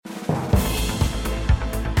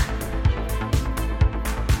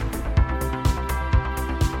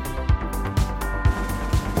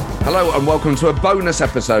Hello and welcome to a bonus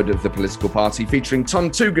episode of The Political Party featuring Tom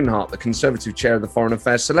Tugendhat, the Conservative Chair of the Foreign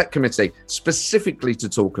Affairs Select Committee, specifically to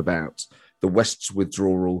talk about the West's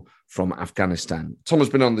withdrawal from Afghanistan. Tom has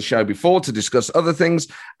been on the show before to discuss other things,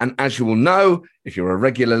 and as you will know, if you're a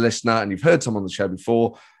regular listener and you've heard Tom on the show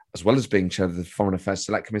before, as well as being chair of the Foreign Affairs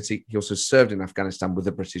Select Committee, he also served in Afghanistan with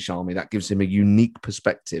the British Army. That gives him a unique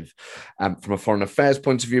perspective from a foreign affairs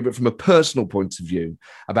point of view, but from a personal point of view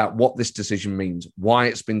about what this decision means, why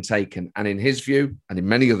it's been taken, and in his view, and in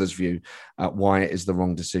many others' view, why it is the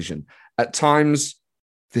wrong decision. At times,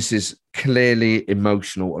 this is clearly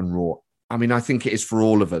emotional and raw. I mean, I think it is for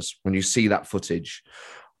all of us when you see that footage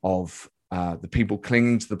of the people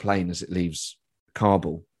clinging to the plane as it leaves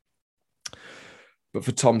Kabul. But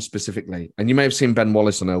for Tom specifically, and you may have seen Ben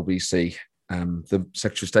Wallace on LBC, the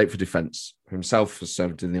Secretary of State for Defence, who himself has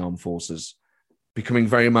served in the armed forces, becoming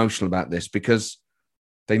very emotional about this because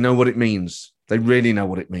they know what it means. They really know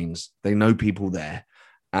what it means. They know people there.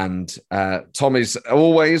 And Tom is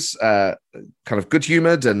always kind of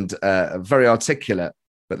good-humoured and very articulate.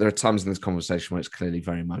 But there are times in this conversation where it's clearly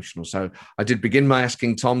very emotional. So I did begin by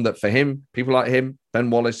asking Tom that for him, people like him, Ben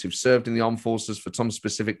Wallace, who've served in the armed forces, for Tom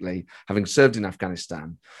specifically, having served in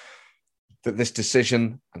Afghanistan, that this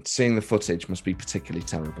decision and seeing the footage must be particularly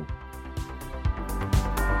terrible.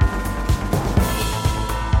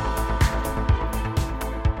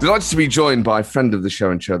 Delighted to be joined by a friend of the show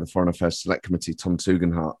and chair of the Foreign Affairs Select Committee, Tom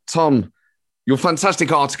Tugendhat. Tom, your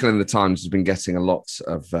fantastic article in The Times has been getting a lot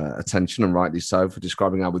of attention, and rightly so, for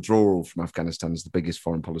describing our withdrawal from Afghanistan as the biggest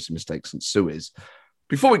foreign policy mistake since Suez.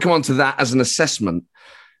 Before we come on to that as an assessment,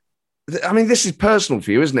 I mean, this is personal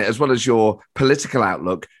for you, isn't it? As well as your political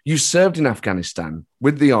outlook. You served in Afghanistan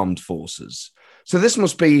with the armed forces. So this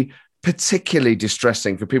must be particularly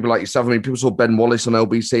distressing for people like yourself. I mean, people saw Ben Wallace on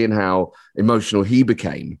LBC and how emotional he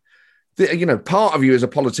became. Part of you is a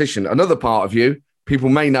politician. Another part of you, people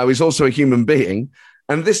may know, is also a human being.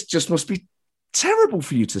 And this just must be terrible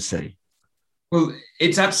for you to see. Well,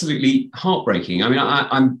 it's absolutely heartbreaking. I mean,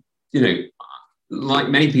 I'm like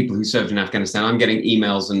many people who served in Afghanistan, I'm getting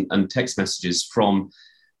emails and text messages from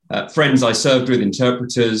friends I served with,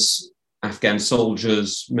 interpreters, Afghan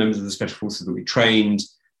soldiers, members of the special forces that we trained,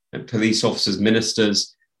 police officers,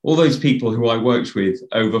 ministers, all those people who I worked with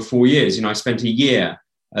over 4 years. I spent a year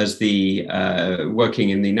as the working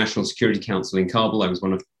in the National Security Council in Kabul. I was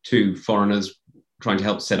one of two foreigners trying to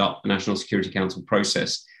help set up a National Security Council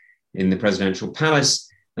process in the presidential palace.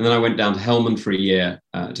 And then I went down to Helmand for a year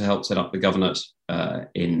to help set up the governorate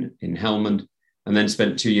in Helmand, and then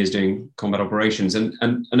spent 2 years doing combat operations.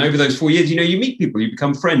 And over those 4 years, you meet people, you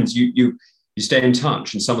become friends, you stay in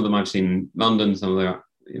touch. And some of them I've seen in London, some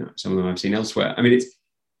of them I've seen elsewhere. I mean,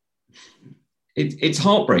 it's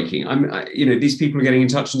heartbreaking. These people are getting in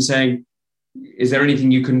touch and saying, is there anything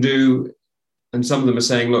you can do? And some of them are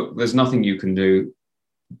saying, look, there's nothing you can do,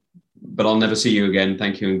 but I'll never see you again.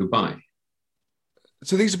 Thank you and goodbye.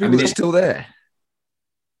 So these are people that are still there?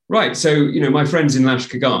 Right. So, my friends in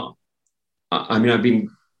Lashkar, I've been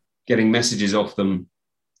getting messages off them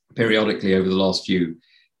periodically over the last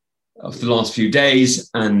few days,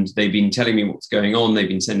 and they've been telling me what's going on. They've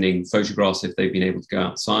been sending photographs if they've been able to go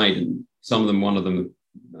outside. And one of them,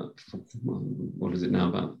 what is it now,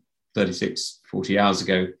 about 36, 40 hours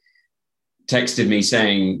ago, texted me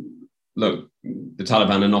saying, look, the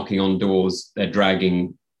Taliban are knocking on doors, they're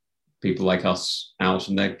dragging people like us out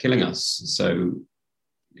and they're killing us. So,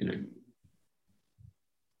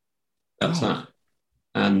 that's that.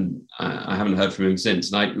 And I haven't heard from him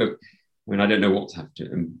since. And I don't know what's happened to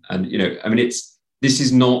him. And, this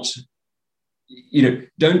is not,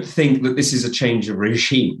 don't think that this is a change of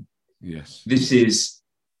regime. Yes. This is,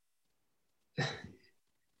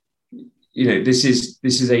 this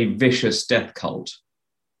is a vicious death cult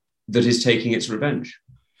that is taking its revenge.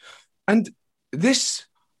 And this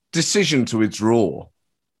decision to withdraw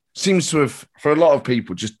seems to have, for a lot of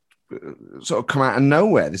people, just sort of come out of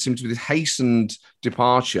nowhere. There seems to be this hastened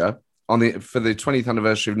departure for the 20th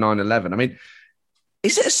anniversary of 9/11. I mean,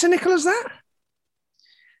 is it as cynical as that?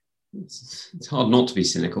 It's hard not to be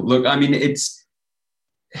cynical. Look, it's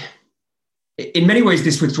in many ways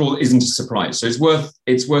this withdrawal isn't a surprise. So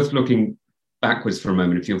it's worth looking backwards for a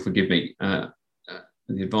moment, if you'll forgive me. The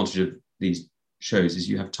advantage of these shows is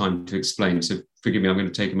you have time to explain. So forgive me, I'm going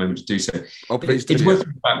to take a moment to do so. Oh, please do. It's worth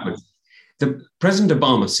looking backwards. President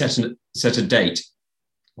Obama set a date,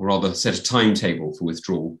 or rather set a timetable for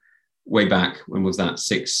withdrawal way back, when was that,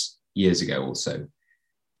 6 years ago or so.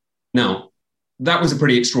 Now, that was a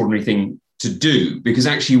pretty extraordinary thing to do, because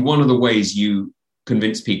actually one of the ways you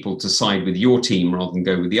convince people to side with your team rather than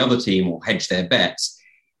go with the other team or hedge their bets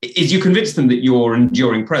is you convince them that you're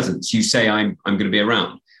enduring presence. You say, I'm going to be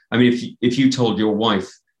around. I mean, if you told your wife,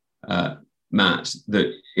 Matt,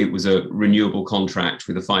 that it was a renewable contract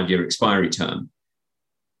with a 5-year expiry term,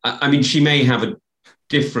 I mean, she may have a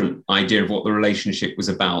different idea of what the relationship was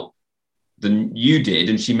about than you did.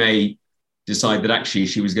 And she may decide that actually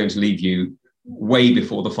she was going to leave you way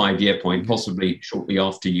before the 5-year point, possibly shortly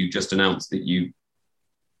after you just announced that you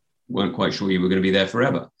weren't quite sure you were going to be there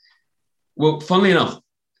forever. Well, funnily enough,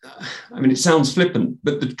 I mean, it sounds flippant,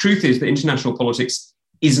 but the truth is that international politics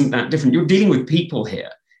isn't that different. You're dealing with people here.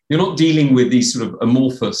 You're not dealing with these sort of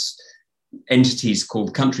amorphous entities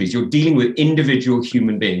called countries. You're dealing with individual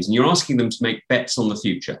human beings, and you're asking them to make bets on the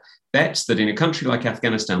future, bets that in a country like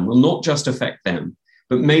Afghanistan will not just affect them,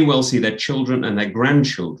 but may well see their children and their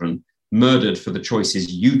grandchildren murdered for the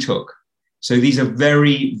choices you took. So these are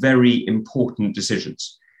very, very important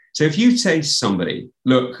decisions. So if you say to somebody,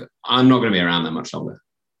 look, I'm not going to be around that much longer,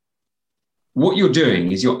 what you're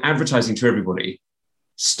doing is you're advertising to everybody,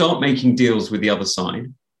 start making deals with the other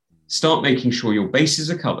side, start making sure your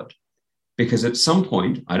bases are covered. Because at some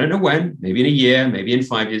point, I don't know when, maybe in a year, maybe in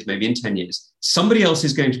 5 years, maybe in 10 years, somebody else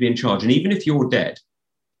is going to be in charge. And even if you're dead,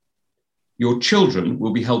 your children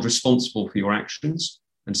will be held responsible for your actions,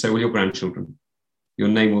 and so will your grandchildren. Your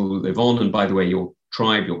name will live on. And by the way, your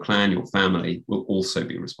tribe, your clan, your family will also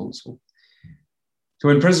be responsible. So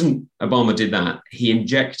when President Obama did that, he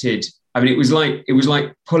injected, I mean, it was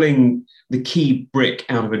like pulling the key brick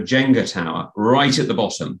out of a Jenga tower right at the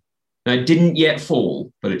bottom. Now, it didn't yet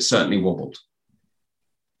fall, but it certainly wobbled.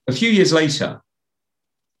 A few years later,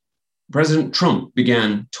 President Trump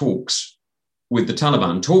began talks with the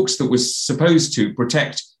Taliban, talks that was supposed to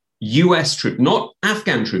protect US troops, not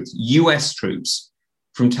Afghan troops, US troops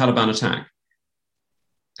from Taliban attack.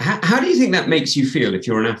 How do you think that makes you feel if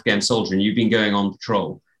you're an Afghan soldier and you've been going on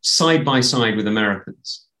patrol side by side with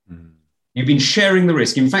Americans? Mm. You've been sharing the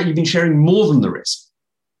risk. In fact, you've been sharing more than the risk.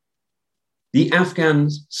 The Afghan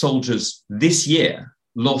soldiers this year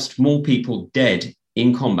lost more people dead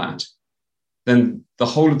in combat than the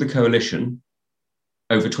whole of the coalition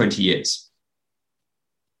over 20 years.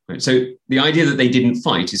 Right? So the idea that they didn't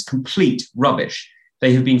fight is complete rubbish.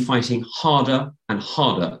 They have been fighting harder and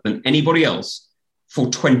harder than anybody else for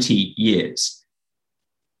 20 years.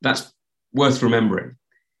 That's worth remembering.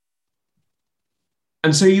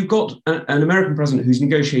 And so you've got an American president who's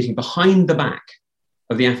negotiating behind the back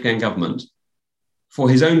of the Afghan government for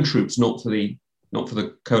his own troops, not for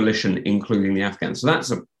the coalition, including the Afghans. So that's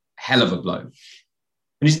a hell of a blow. And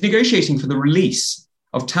he's negotiating for the release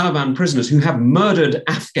of Taliban prisoners who have murdered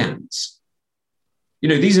Afghans. You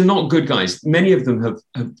know, these are not good guys. Many of them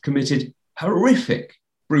have committed horrific,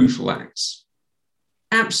 brutal acts,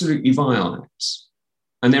 absolutely vile acts.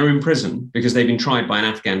 And they're in prison because they've been tried by an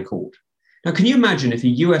Afghan court. Now, can you imagine if a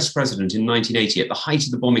US president in 1980, at the height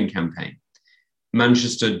of the bombing campaign,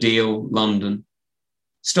 Manchester, Deal, London,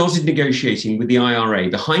 started negotiating with the IRA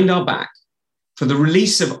behind our back for the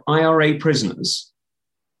release of IRA prisoners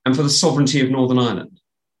and for the sovereignty of Northern Ireland?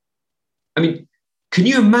 I mean, can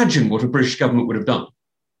you imagine what a British government would have done?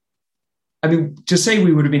 I mean, to say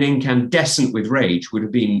we would have been incandescent with rage would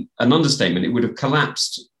have been an understatement. It would have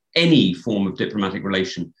collapsed any form of diplomatic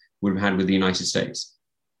relation we would have had with the United States.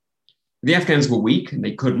 The Afghans were weak and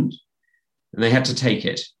they couldn't, and they had to take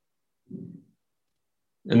it.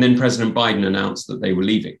 And then President Biden announced that they were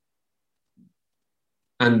leaving.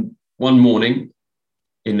 And one morning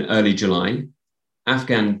in early July,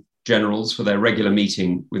 Afghan generals, for their regular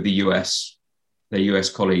meeting with their US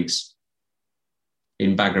colleagues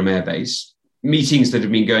in Bagram Air Base, meetings that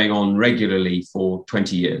had been going on regularly for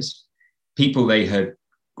 20 years, people they had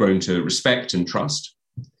grown to respect and trust.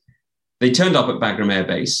 They turned up at Bagram Air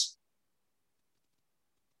Base,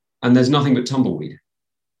 and there's nothing but tumbleweed.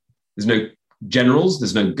 There's no generals,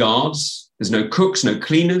 there's no guards, there's no cooks, no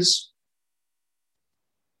cleaners,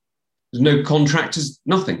 there's no contractors,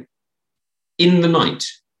 nothing. In the night,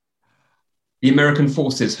 the American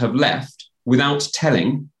forces have left without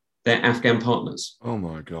telling their Afghan partners. Oh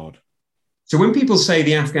my God. So when people say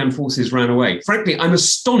the Afghan forces ran away, frankly, I'm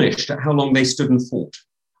astonished at how long they stood and fought.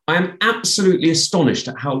 I am absolutely astonished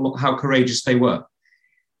at how courageous they were.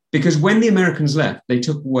 Because when the Americans left, they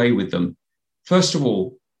took away with them, first of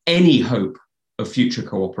all, any hope of future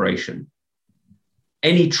cooperation,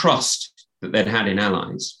 any trust that they'd had in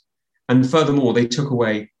allies. And furthermore, they took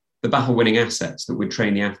away the battle-winning assets that would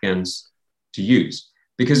train the Afghans to use.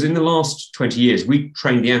 Because in the last 20 years, we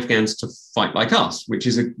trained the Afghans to fight like us, which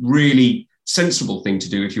is a really sensible thing to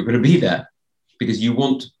do if you're going to be there, because you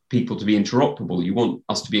want people to be interoperable. You want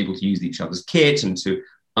us to be able to use each other's kit and to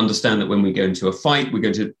understand that when we go into a fight, we're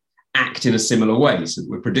going to act in a similar way so that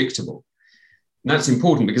we're predictable. And that's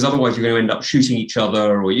important because otherwise you're going to end up shooting each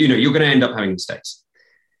other, or, you're going to end up having mistakes.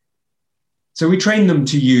 So we train them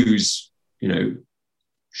to use,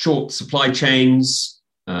 short supply chains,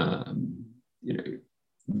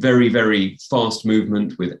 very, very fast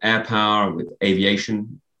movement with air power, with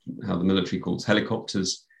aviation, how the military calls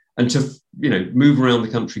helicopters, and to, move around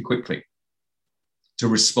the country quickly, to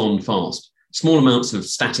respond fast. Small amounts of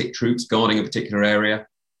static troops guarding a particular area,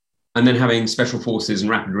 and then having special forces and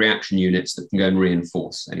rapid reaction units that can go and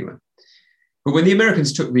reinforce anyway. But when the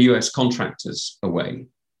Americans took the US contractors away,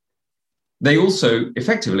 they also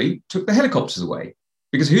effectively took the helicopters away.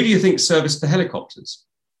 Because who do you think serviced the helicopters?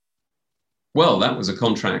 Well, that was a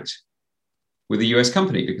contract with a US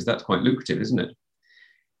company, because that's quite lucrative, isn't it?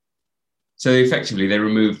 So effectively, they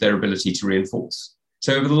removed their ability to reinforce.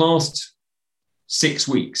 So over the last 6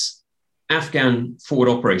 weeks, Afghan forward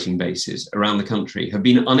operating bases around the country have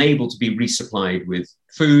been unable to be resupplied with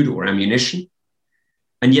food or ammunition,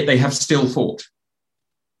 and yet they have still fought.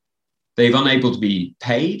 They've unable to be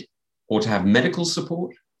paid or to have medical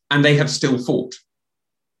support, and they have still fought.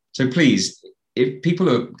 So please, if people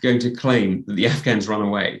are going to claim that the Afghans run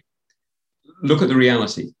away, look at the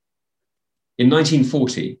reality. In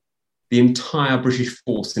 1940, the entire British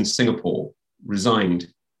force in Singapore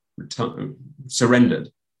surrendered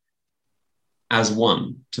as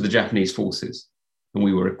one to the Japanese forces. And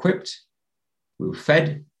we were equipped, we were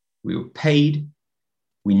fed, we were paid,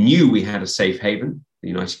 we knew we had a safe haven, the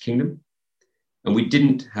United Kingdom, and we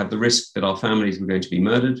didn't have the risk that our families were going to be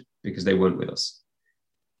murdered because they weren't with us.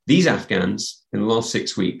 These Afghans, in the last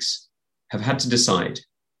 6 weeks, have had to decide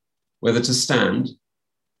whether to stand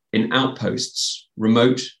in outposts,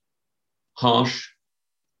 remote, harsh,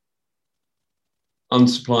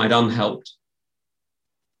 unsupplied, unhelped,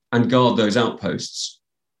 and guard those outposts,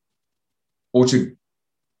 or to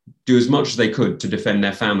do as much as they could to defend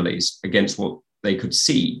their families against what they could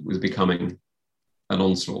see was becoming an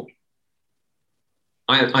onslaught.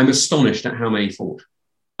 I'm astonished at how many fought.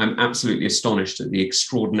 I'm absolutely astonished at the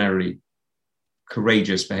extraordinarily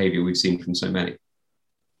courageous behavior we've seen from so many.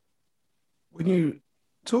 When you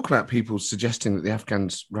talk about people suggesting that the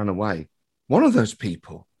Afghans ran away, one of those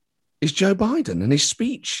people is Joe Biden and his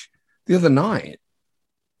speech the other night.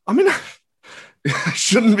 I mean, I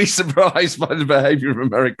shouldn't be surprised by the behavior of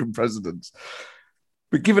American presidents.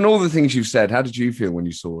 But given all the things you've said, how did you feel when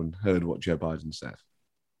you saw and heard what Joe Biden said?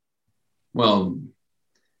 Well,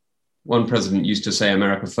 one president used to say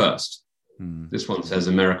America first. This one says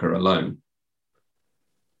America alone.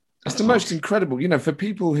 That's the most incredible, for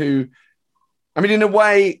people who, in a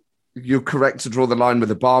way, you're correct to draw the line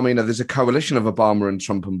with Obama. There's a coalition of Obama and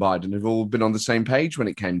Trump and Biden who've all been on the same page when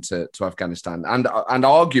it came to Afghanistan. And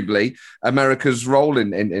arguably, America's role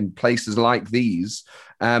in places like these,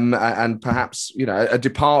 and perhaps, a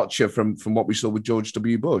departure from what we saw with George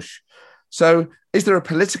W. Bush. So is there a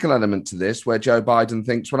political element to this where Joe Biden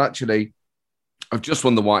thinks, well, actually, I've just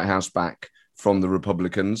won the White House back from the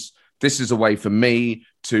Republicans. This is a way for me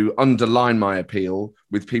to underline my appeal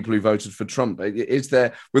with people who voted for Trump. Is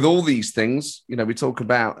there, with all these things, we talk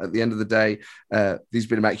about, at the end of the day, these have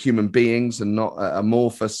been about human beings and not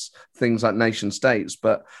amorphous things like nation states,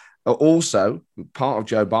 but also part of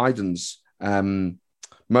Joe Biden's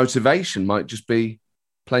motivation might just be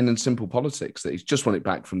plain and simple politics, that he's just won it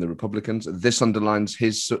back from the Republicans. This underlines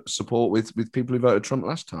his support with people who voted Trump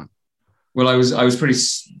last time. Well, I was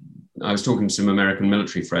talking to some American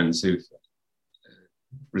military friends who've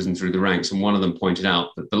risen through the ranks, and one of them pointed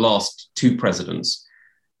out that the last 2 presidents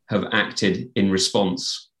have acted in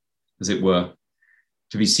response, as it were,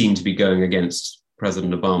 to be seen to be going against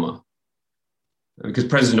President Obama. Because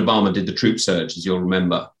President Obama did the troop surge, as you'll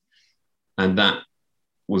remember, and that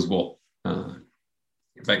was what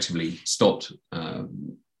effectively stopped,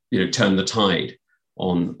 turned the tide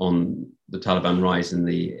on the Taliban rise in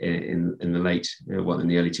the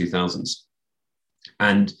early 2000s.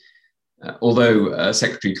 And although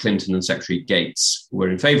Secretary Clinton and Secretary Gates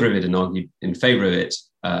were in favor of it and argued in favor of it,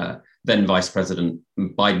 then Vice President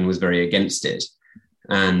Biden was very against it.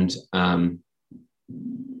 And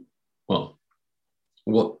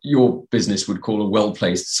what your business would call a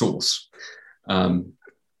well-placed source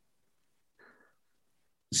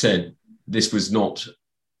said this was not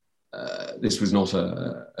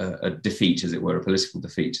a defeat, as it were, a political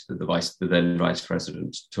defeat that the then vice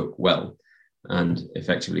president took well. And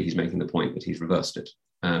effectively, he's making the point that he's reversed it,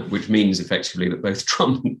 which means effectively that both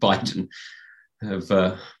Trump and Biden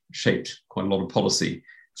have shaped quite a lot of policy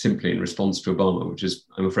simply in response to Obama, which is,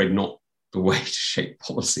 I'm afraid, not the way to shape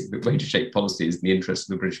policy. The way to shape policy is in the interest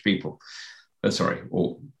of the British people.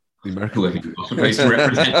 Or The American whoever you are supposed to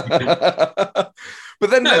represent. But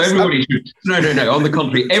then no, everybody should. No. On the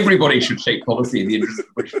contrary, everybody should shape policy in the interest of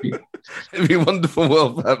the British people. It'd be a wonderful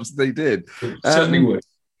world, perhaps they did. It certainly would.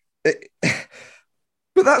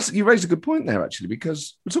 But you raised a good point there, actually,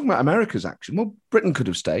 because we're talking about America's action. Well, Britain could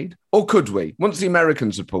have stayed, or could we? Once the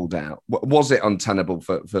Americans had pulled out, was it untenable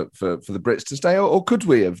for the Brits to stay, or could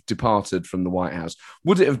we have departed from the White House?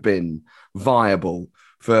 Would it have been viable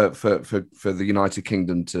for the United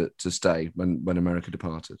Kingdom to stay when America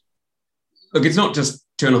departed? Look, it's not just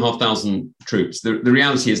 2,500 troops. The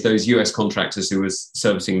reality is those US contractors who were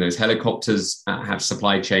servicing those helicopters have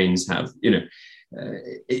supply chains,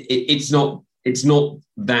 it's not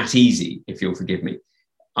that easy, if you'll forgive me.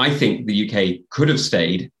 I think the UK could have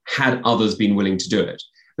stayed had others been willing to do it.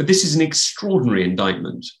 But this is an extraordinary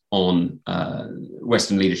indictment on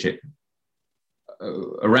Western leadership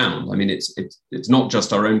around. I mean, it's not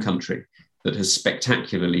just our own country that has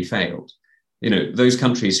spectacularly failed. Those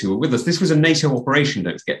countries who were with us, this was a NATO operation,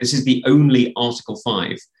 don't forget. This is the only Article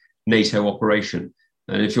 5 NATO operation.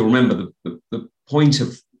 And if you'll remember, the point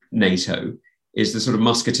of NATO is the sort of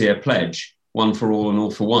musketeer pledge, one for all and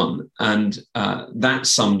all for one. And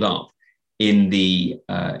that's summed up in the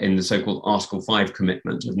so-called Article 5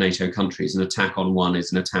 commitment of NATO countries. An attack on one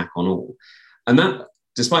is an attack on all. And that,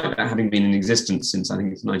 despite that having been in existence since, I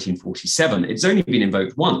think it's 1947, it's only been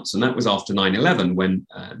invoked once, and that was after 9/11 when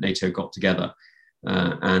NATO got together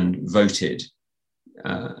and voted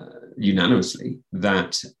unanimously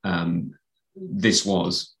that this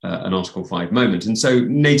was an Article 5 moment. And so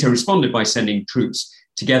NATO responded by sending troops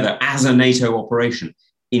together as a NATO operation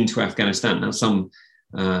into Afghanistan. Now, some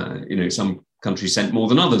countries sent more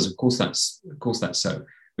than others. Of course, that's so.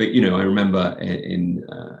 But, I remember in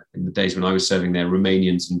the days when I was serving there,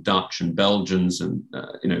 Romanians and Dutch and Belgians and,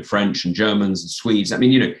 French and Germans and Swedes. I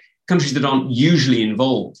mean, countries that aren't usually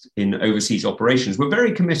involved in overseas operations were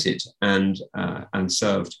very committed and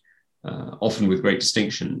served often with great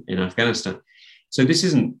distinction in Afghanistan. So this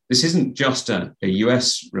isn't just a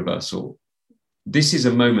US reversal. This is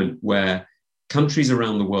a moment where countries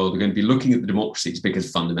around the world are going to be looking at the democracies, because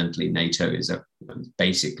fundamentally NATO is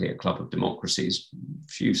basically a club of democracies, a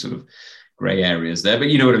few sort of grey areas there, but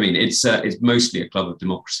you know what I mean. It's mostly a club of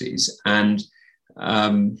democracies, and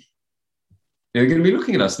they're going to be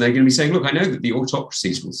looking at us and they're going to be saying, look, I know that the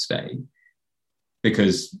autocracies will stay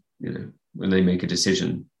because when they make a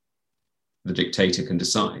decision, the dictator can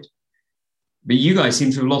decide. But you guys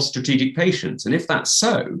seem to have lost strategic patience, and if that's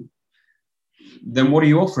so, then what are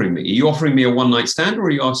you offering me? Are you offering me a one-night stand, or are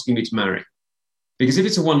you asking me to marry? Because if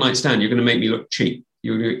it's a one-night stand, you're going to make me look cheap.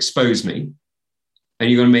 You're going to expose me, and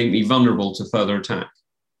you're going to make me vulnerable to further attack.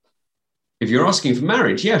 If you're asking for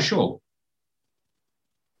marriage, yeah, sure.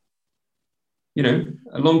 A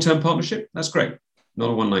long-term partnership, that's great. Not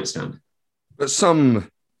a one-night stand. But some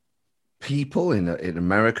people in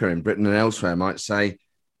America, in Britain and elsewhere might say,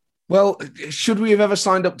 well, should we have ever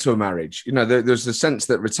signed up to a marriage? There's the sense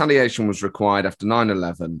that retaliation was required after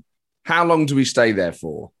 9/11. How long do we stay there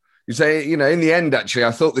for? You say, in the end, actually,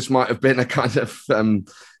 I thought this might have been a kind of,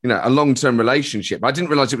 a long-term relationship. I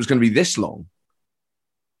didn't realize it was going to be this long.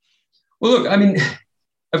 Well, look, I mean,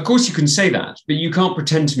 of course you can say that, but you can't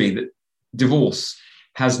pretend to me that divorce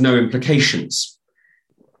has no implications.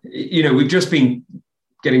 We've just been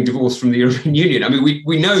getting divorced from the European Union. I mean,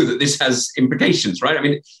 we know that this has implications, right? I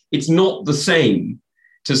mean, it's not the same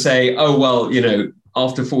to say, oh, well,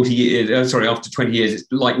 after 40 years, after 20 years, it's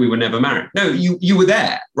like we were never married. No, you were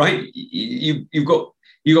there, right? You've got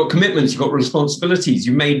commitments, you've got responsibilities,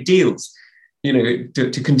 you made deals,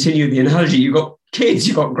 to continue the analogy, you've got kids,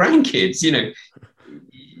 you've got grandkids,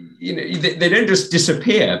 they don't just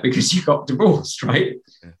disappear because you got divorced, right?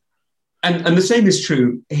 And the same is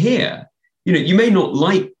true here. You may not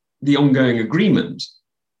like the ongoing agreement,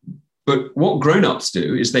 but what grown-ups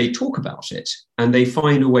do is they talk about it and they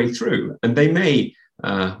find a way through, and they may,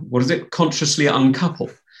 consciously uncouple,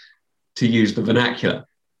 to use the vernacular.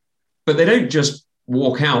 But they don't just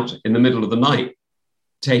walk out in the middle of the night,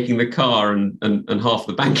 taking the car and half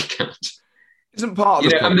the bank account. Isn't part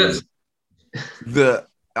of the problem that,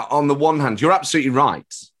 on the one hand, you're absolutely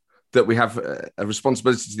right, that we have a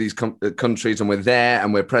responsibility to these countries, and we're there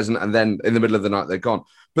and we're present, and then in the middle of the night they're gone.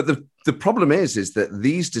 But the problem is that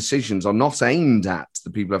these decisions are not aimed at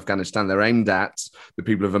the people of Afghanistan. They're aimed at the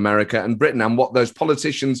people of America and Britain, and what those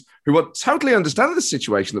politicians who are totally understand the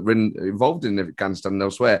situation that we're involved in Afghanistan and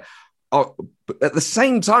elsewhere are at the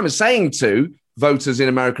same time as saying to voters in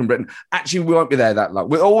America and Britain, actually, we won't be there that long.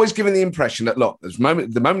 We're always giving the impression that, look, the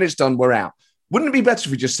moment it's done, we're out. Wouldn't it be better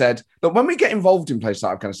if we just said that when we get involved in places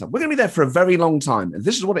like Afghanistan, we're going to be there for a very long time, and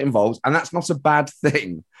this is what it involves, and that's not a bad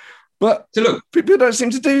thing. But so look, people don't seem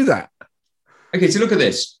to do that. Okay, so look at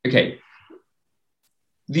this. Okay,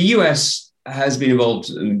 the US has been involved,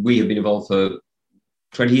 and we have been involved for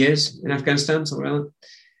 20 years in Afghanistan, something like that.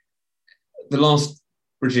 The last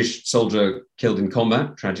British soldier killed in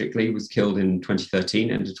combat, tragically, was killed in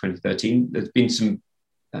 2013, end of 2013. There's been some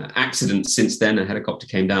accidents since then. A helicopter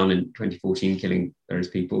came down in 2014, killing various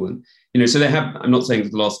people. And, so they have, I'm not saying it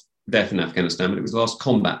was the last death in Afghanistan, but it was the last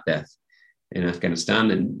combat death in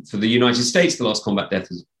Afghanistan. And for the United States, the last combat death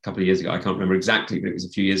was a couple of years ago. I can't remember exactly, but it was a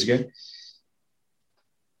few years ago.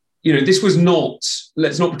 This was not,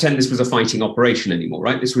 let's not pretend this was a fighting operation anymore,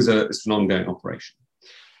 right? This was an ongoing operation.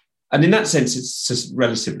 And in that sense, it's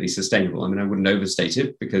relatively sustainable. I mean, I wouldn't overstate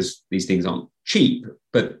it because these things aren't cheap,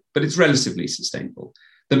 but it's relatively sustainable.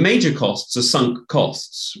 The major costs are sunk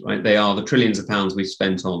costs, right? They are the trillions of pounds we've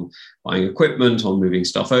spent on buying equipment, on moving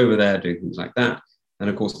stuff over there, doing things like that. And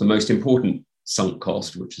of course, the most important sunk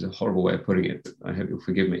cost, which is a horrible way of putting it, but I hope you'll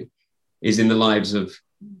forgive me, is in the lives of,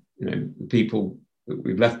 the people that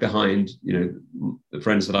we've left behind, the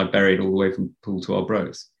friends that I buried all the way from Poole to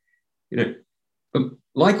Arbroath. But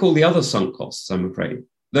like all the other sunk costs, I'm afraid,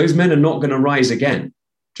 those men are not going to rise again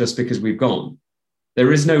just because we've gone.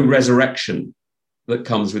 There is no resurrection that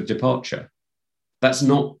comes with departure. That's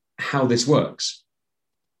not how this works.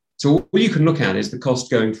 So all you can look at is the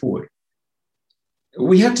cost going forward.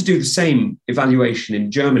 We had to do the same evaluation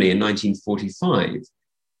in Germany in 1945,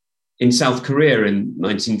 in South Korea in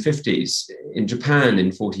 1950s, in Japan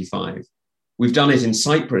in 45. We've done it in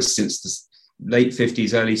Cyprus since the late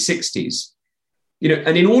 50s, early 60s.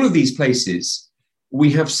 And in all of these places,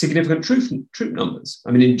 we have significant troop numbers.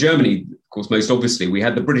 I mean, in Germany, of course, most obviously, we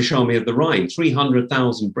had the British Army of the Rhine,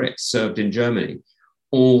 300,000 Brits served in Germany,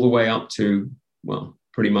 all the way up to,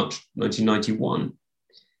 pretty much 1991.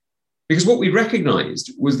 Because what we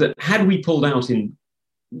recognized was that had we pulled out in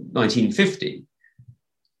 1950,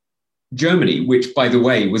 Germany, which, by the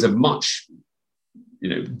way, was a much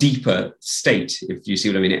deeper state, if you see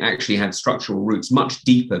what I mean, it actually had structural roots much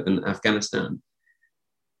deeper than Afghanistan.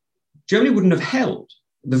 Germany wouldn't have held.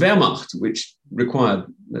 The Wehrmacht, which required,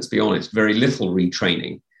 let's be honest, very little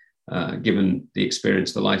retraining, given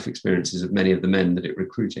the life experiences of many of the men that it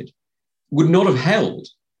recruited, would not have held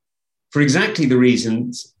for exactly the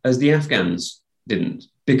reasons as the Afghans didn't,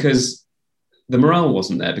 because the morale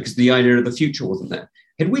wasn't there, because the idea of the future wasn't there.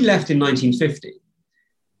 Had we left in 1950,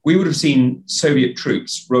 we would have seen Soviet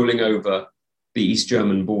troops rolling over the East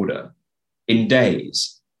German border in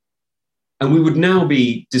days. And we would now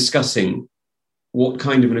be discussing what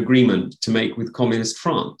kind of an agreement to make with communist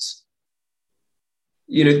France.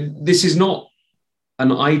 This is not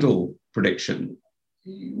an idle prediction.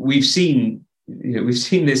 We've seen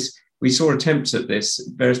this. We saw attempts at this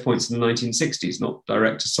at various points in the 1960s, not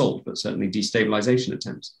direct assault, but certainly destabilization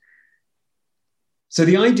attempts. So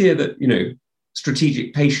the idea that,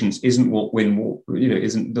 strategic patience isn't what win war,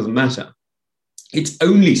 doesn't matter. It's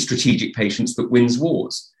only strategic patience that wins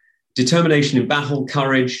wars. Determination in battle,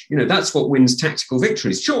 courage, that's what wins tactical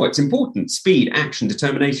victories. Sure, it's important. Speed, action,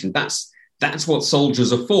 determination. That's what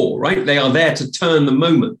soldiers are for, right? They are there to turn the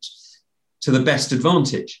moment to the best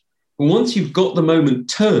advantage. But once you've got the moment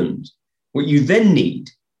turned, what you then need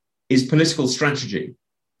is political strategy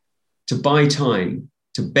to buy time,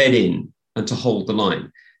 to bed in, and to hold the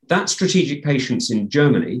line. That strategic patience in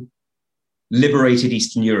Germany liberated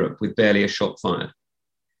Eastern Europe with barely a shot fired.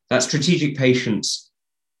 That strategic patience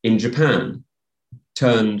in Japan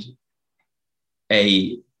turned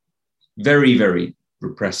a very, very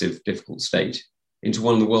repressive, difficult state into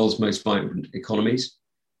one of the world's most vibrant economies.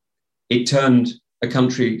 It turned a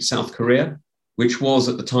country, South Korea, which was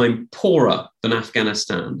at the time poorer than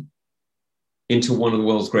Afghanistan, into one of the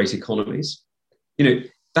world's great economies.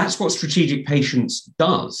 That's what strategic patience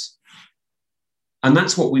does. And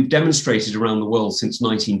that's what we've demonstrated around the world since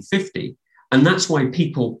 1950. And that's why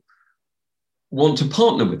people want to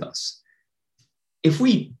partner with us. If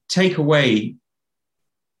we take away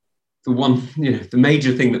the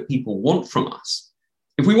major thing that people want from us,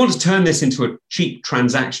 if we want to turn this into a cheap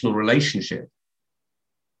transactional relationship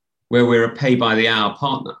where we're a pay-by-the-hour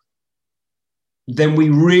partner, then we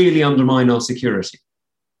really undermine our security.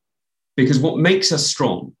 Because what makes us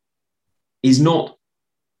strong is not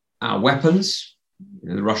our weapons.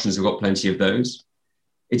 The Russians have got plenty of those.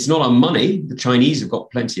 It's not our money. The Chinese have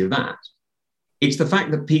got plenty of that. It's the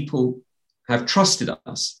fact that people have trusted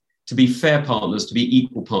us to be fair partners, to be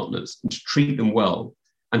equal partners, and to treat them well,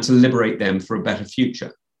 and to liberate them for a better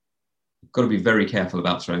future. We've got to be very careful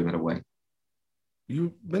about throwing that away.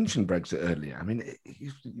 You mentioned Brexit earlier. I mean,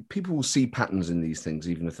 people will see patterns in these things,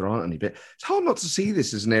 even if there aren't any. But it's hard not to see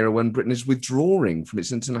this as an era when Britain is withdrawing from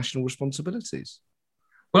its international responsibilities.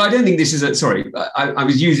 Well, I don't think this is a. Sorry, I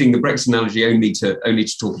was using the Brexit analogy only to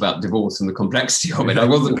talk about divorce and the complexity of it. I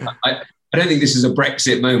wasn't. I don't think this is a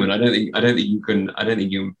Brexit moment. I don't think you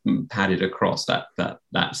can pad it across that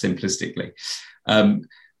simplistically.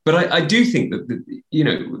 But I do think that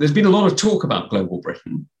there's been a lot of talk about global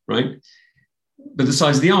Britain, right? But the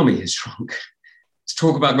size of the army has shrunk. Let's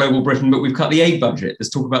talk about global Britain, but we've cut the aid budget. Let's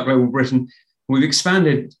talk about global Britain. We've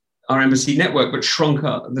expanded our embassy network, but shrunk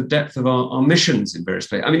the depth of our missions in various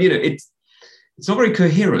places. I mean, it's not very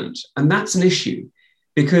coherent. And that's an issue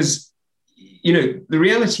because, the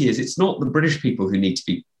reality is it's not the British people who need to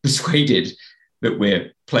be persuaded that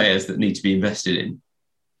we're players that need to be invested in.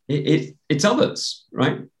 It's others,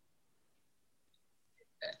 right?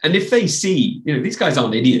 And if they see, these guys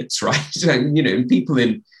aren't idiots, right? People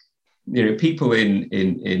in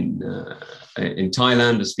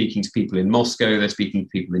Thailand are speaking to people in Moscow. They're speaking to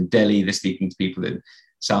people in Delhi. They're speaking to people in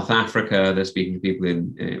South Africa. They're speaking to people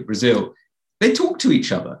in Brazil. They talk to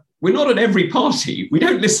each other. We're not at every party. We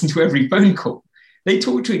don't listen to every phone call. They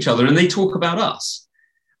talk to each other and they talk about us.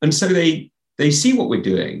 And so they see what we're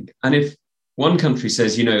doing. And if one country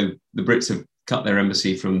says, the Brits have cut their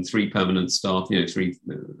embassy from 3 permanent staff, 3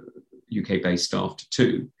 UK-based staff to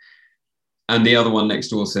 2. And the other one next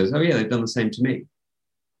door says, oh, yeah, they've done the same to me.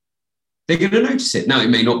 They're going to notice it. Now,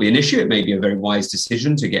 it may not be an issue. It may be a very wise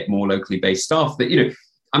decision to get more locally based staff. But,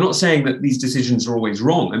 I'm not saying that these decisions are always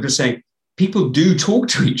wrong. I'm just saying people do talk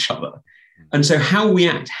to each other. And so how we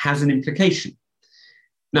act has an implication.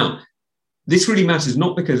 Now, this really matters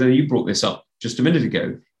not because, and you brought this up just a minute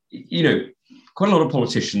ago, quite a lot of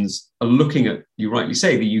politicians are looking at, you rightly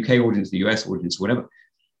say, the UK audience, the US audience, whatever.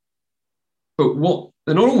 But what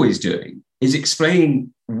they're not always doing is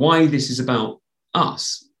explaining why this is about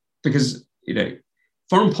us. Because,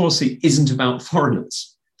 foreign policy isn't about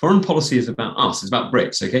foreigners. Foreign policy is about us. It's about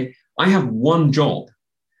Brits, okay? I have one job,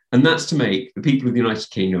 and that's to make the people of the United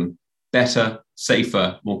Kingdom better,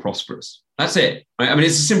 safer, more prosperous. That's it. Right? I mean,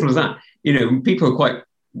 it's as simple as that. People are quite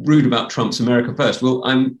rude about Trump's America First. Well,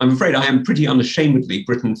 I'm afraid I am pretty unashamedly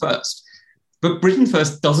Britain First. But Britain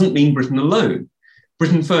First doesn't mean Britain alone.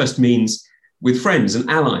 Britain First means with friends and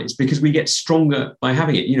allies, because we get stronger by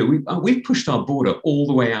having it. We've pushed our border all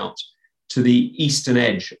the way out to the eastern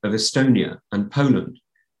edge of Estonia and Poland.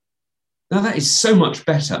 Now, that is so much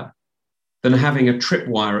better than having a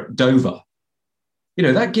tripwire at Dover.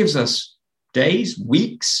 That gives us days,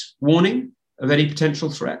 weeks warning of any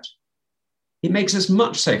potential threat. It makes us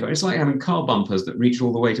much safer. It's like having car bumpers that reach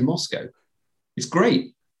all the way to Moscow. It's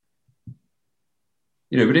great.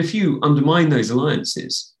 But if you undermine those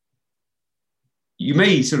alliances, you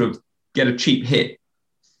may sort of get a cheap hit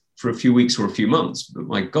for a few weeks or a few months, but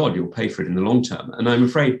my God, you'll pay for it in the long term. And I'm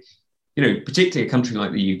afraid, particularly a country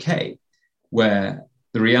like the UK, where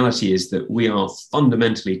the reality is that we are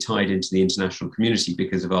fundamentally tied into the international community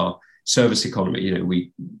because of our service economy.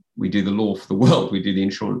 We do the law for the world, we do the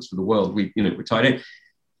insurance for the world, we're tied in.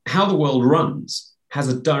 How the world runs has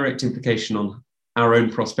a direct implication on our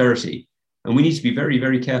own prosperity. And we need to be very,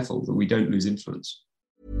 very careful that we don't lose influence.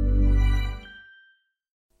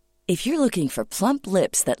 If you're looking for plump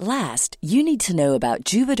lips that last, you need to know about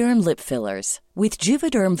Juvederm lip fillers. With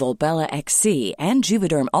Juvederm Volbella XC and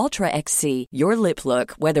Juvederm Ultra XC, your lip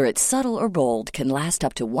look, whether it's subtle or bold, can last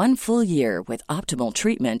up to 1 full year with optimal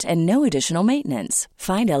treatment and no additional maintenance.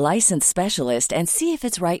 Find a licensed specialist and see if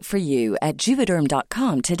it's right for you at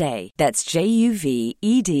Juvederm.com today. That's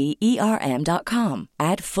JUVEDERM.com.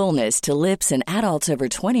 Add fullness to lips in adults over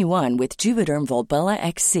 21 with Juvederm Volbella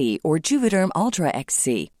XC or Juvederm Ultra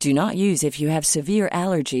XC. Do not use if you have severe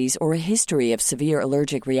allergies or a history of severe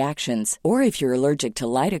allergic reactions, or if you're allergic to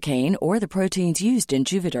lidocaine or the proteins used in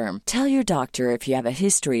Juvederm. Tell your doctor if you have a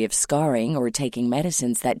history of scarring or taking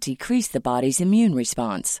medicines that decrease the body's immune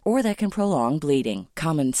response or that can prolong bleeding.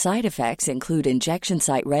 Common side effects include injection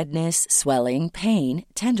site redness, swelling, pain,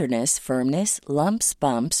 tenderness, firmness, lumps,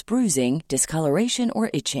 bumps, bruising, discoloration,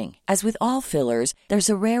 or itching. As with all fillers, there's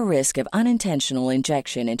a rare risk of unintentional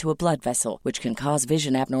injection into a blood vessel, which can cause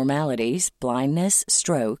vision abnormalities, blindness,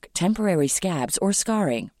 stroke, temporary scabs, or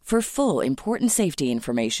scarring. For full, important safety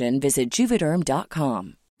information, visit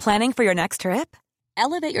Juvederm.com. Planning for your next trip?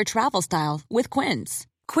 Elevate your travel style with Quince.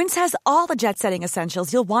 Quince has all the jet-setting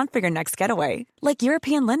essentials you'll want for your next getaway, like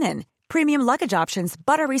European linen, premium luggage options,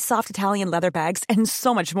 buttery soft Italian leather bags, and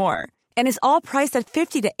so much more. And is all priced at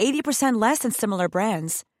 50 to 80% less than similar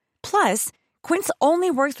brands. Plus, Quince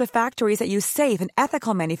only works with factories that use safe and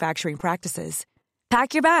ethical manufacturing practices.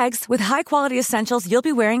 Pack your bags with high-quality essentials you'll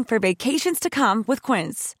be wearing for vacations to come with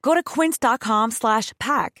Quince. Go to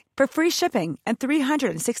quince.com/pack for free shipping and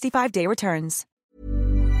 365-day returns.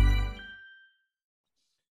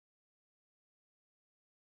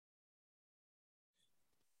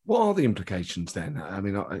 What are the implications then? I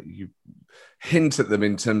mean, you hint at them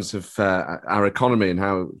in terms of our economy and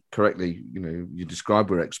how correctly, you describe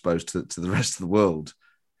we're exposed to the rest of the world.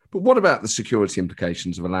 But what about the security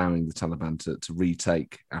implications of allowing the Taliban to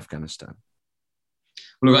retake Afghanistan?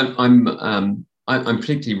 Well, look, I'm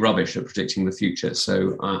particularly rubbish at predicting the future,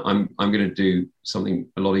 so I'm going to do something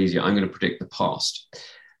a lot easier. I'm going to predict the past,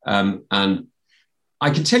 and I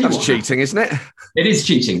can tell you that's cheating, isn't it? It is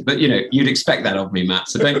cheating, but you'd expect that of me, Matt.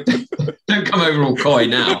 So don't come over all coy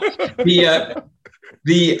now. The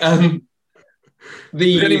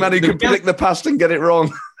any man who can predict the past and get it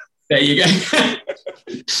wrong. There you go.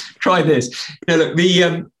 Try this. Now, look,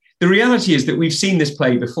 the reality is that we've seen this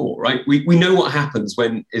play before, right? We know what happens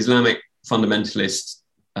when Islamic fundamentalist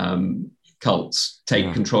cults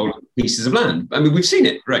take control of pieces of land. I mean, we've seen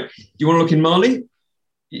it, right? You want to look in Mali?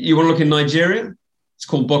 You want to look in Nigeria? It's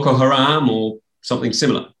called Boko Haram or something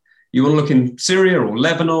similar. You want to look in Syria or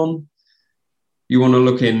Lebanon? You want to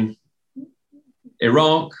look in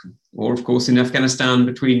Iraq? Or, of course, in Afghanistan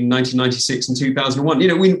between 1996 and 2001.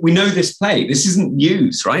 We know this play. This isn't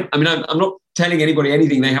news, right? I mean, I'm not telling anybody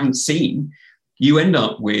anything they haven't seen. You end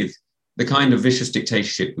up with the kind of vicious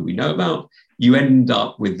dictatorship that we know about. You end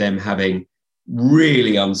up with them having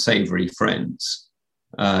really unsavory friends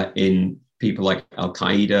in people like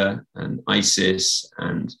Al-Qaeda and ISIS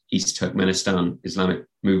and East Turkmenistan Islamic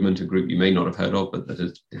Movement, a group you may not have heard of, but that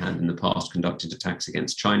has had in the past conducted attacks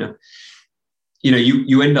against China.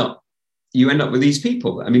 You end up with these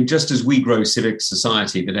people. I mean, just as we grow civic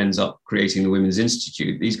society that ends up creating the Women's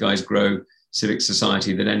Institute, these guys grow civic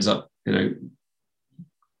society that ends up,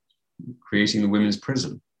 creating the women's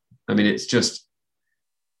prison. I mean, it's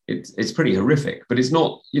pretty horrific, but it's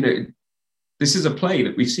not, this is a play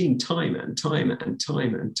that we've seen time and time and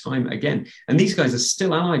time and time again. And these guys are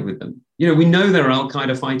still allied with them. We know there are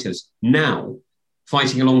Al-Qaeda fighters now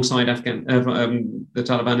fighting alongside the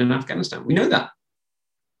Taliban in Afghanistan. We know that.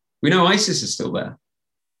 We know ISIS is still there.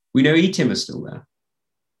 We know ETIM is still there.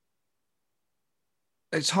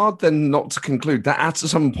 It's hard then not to conclude that at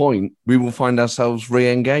some point we will find ourselves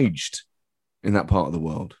re-engaged in that part of the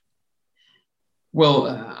world. Well,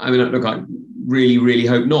 look, I really, really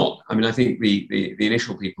hope not. I mean, I think the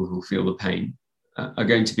initial people who will feel the pain are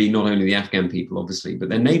going to be not only the Afghan people, obviously, but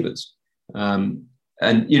their neighbours.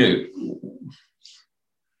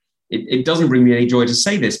 It doesn't bring me any joy to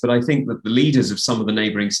say this, but I think that the leaders of some of the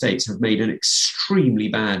neighbouring states have made an extremely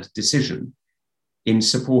bad decision in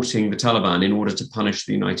supporting the Taliban in order to punish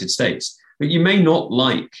the United States. But you may not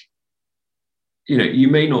like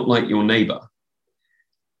your neighbour,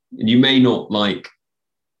 and you may not like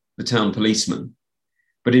the town policeman,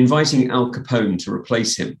 but inviting Al Capone to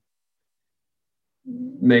replace him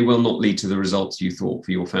may well not lead to the results you thought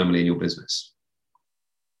for your family and your business.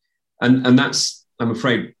 And that's, I'm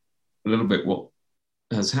afraid, a little bit what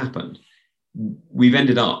has happened. We've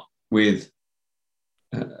ended up with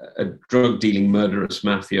a drug-dealing, murderous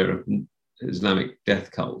mafia of Islamic death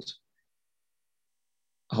cult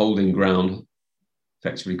holding ground,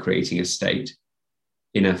 effectively creating a state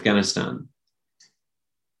in Afghanistan.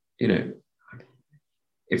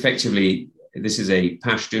 Effectively, this is a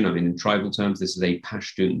Pashtun, in tribal terms, this is a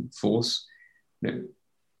Pashtun force.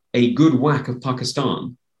 A good whack of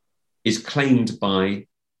Pakistan is claimed by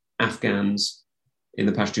Afghans in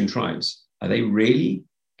the Pashtun tribes. Are they really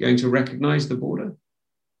going to recognize the border?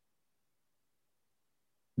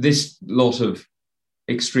 This lot of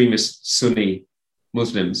extremist Sunni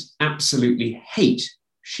Muslims absolutely hate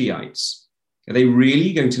Shiites. Are they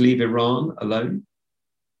really going to leave Iran alone?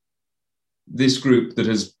 This group that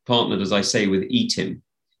has partnered, as I say, with ETIM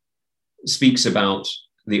speaks about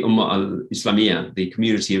the Ummah al-Islamiyah, the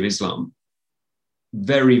community of Islam,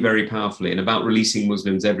 very, very powerfully, and about releasing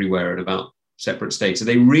Muslims everywhere and about separate states. Are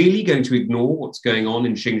they really going to ignore what's going on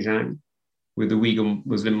in Xinjiang with the Uyghur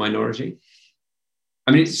Muslim minority?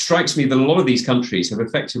 It strikes me that a lot of these countries have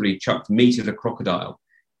effectively chucked meat at a crocodile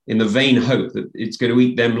in the vain hope that it's going to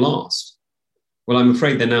eat them last. Well, I'm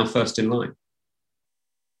afraid they're now first in line.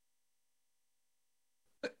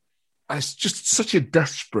 It's just such a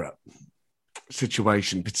desperate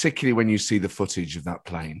situation, particularly when you see the footage of that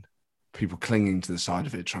plane, people clinging to the side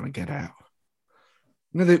of it, trying to get out.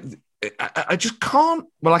 I just can't,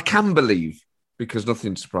 well, I can believe, because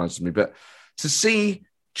nothing surprises me, but to see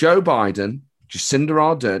Joe Biden, Jacinda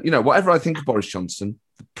Ardern, whatever I think of Boris Johnson,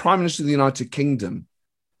 the Prime Minister of the United Kingdom,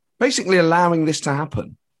 basically allowing this to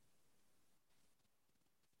happen.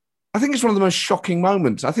 I think it's one of the most shocking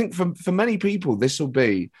moments. I think for many people, this will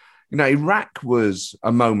be, Iraq was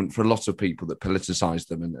a moment for a lot of people that politicized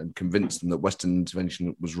them and convinced them that Western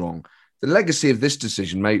intervention was wrong. The legacy of this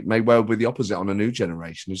decision may well be the opposite on a new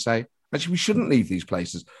generation who say, actually, we shouldn't leave these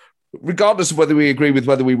places, regardless of whether we agree with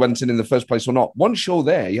whether we went in the first place or not. Once you're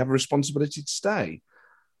there, you have a responsibility to stay.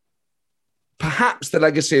 Perhaps the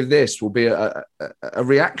legacy of this will be a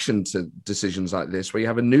reaction to decisions like this, where you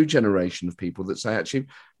have a new generation of people that say, actually,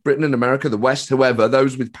 Britain and America, the West, whoever,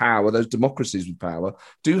 those with power, those democracies with power,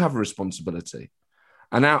 do have a responsibility.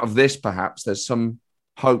 And out of this, perhaps, there's some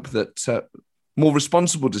hope that more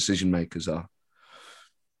responsible decision makers are.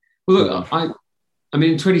 Well, look, I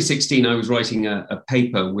mean, in 2016, I was writing a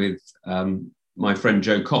paper with my friend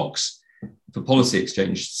Jo Cox for Policy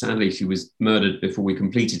Exchange. Sadly, she was murdered before we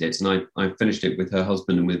completed it, and I finished it with her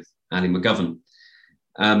husband and with Ali McGovern.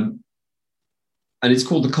 And it's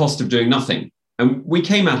called The Cost of Doing Nothing. And we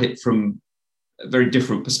came at it from very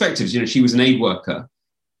different perspectives. She was an aid worker.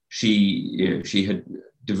 She had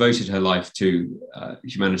devoted her life to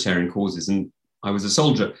humanitarian causes, and I was a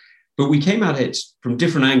soldier. But we came at it from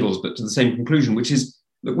different angles, but to the same conclusion, which is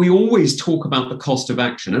that we always talk about the cost of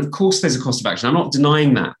action. And of course, there's a cost of action. I'm not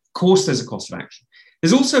denying that. Of course, there's a cost of action.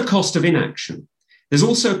 There's also a cost of inaction. There's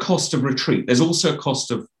also a cost of retreat. There's also a cost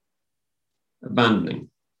of abandoning.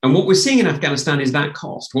 And what we're seeing in Afghanistan is that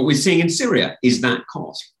cost. What we're seeing in Syria is that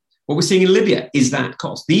cost. What we're seeing in Libya is that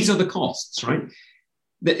cost. These are the costs, right?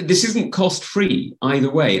 This isn't cost-free either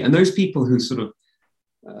way. And those people who sort of,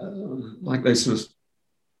 like those sort of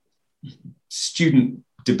student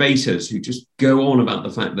debaters who just go on about the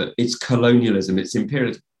fact that it's colonialism, it's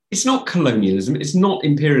imperialism. It's not colonialism, it's not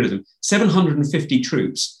imperialism. 750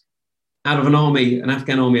 troops out of an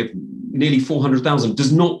Afghan army of nearly 400,000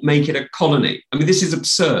 does not make it a colony. I mean, this is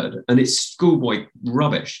absurd, and it's schoolboy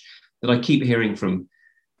rubbish that I keep hearing from,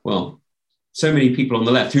 so many people on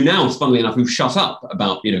the left who now, funnily enough, who've shut up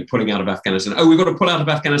about, pulling out of Afghanistan. Oh, we've got to pull out of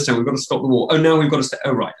Afghanistan. We've got to stop the war. Oh, now we've got to stay.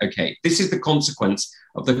 Oh, right. Okay. This is the consequence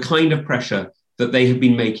of the kind of pressure that they have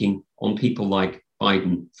been making on people like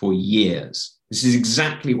Biden for years. This is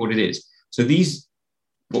exactly what it is. So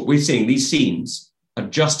what we're seeing, these scenes are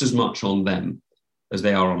just as much on them as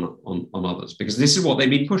they are on others, because this is what they've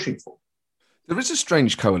been pushing for. There is a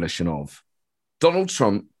strange coalition of Donald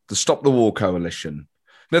Trump, the Stop the War coalition.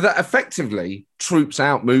 Now, that effectively troops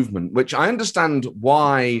out movement, which I understand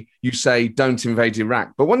why you say don't invade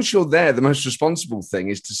Iraq. But once you're there, the most responsible thing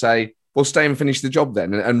is to say, well, stay and finish the job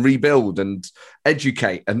then and rebuild and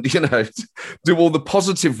educate and, do all the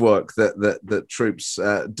positive work that troops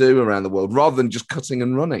do around the world rather than just cutting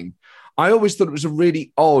and running. I always thought it was a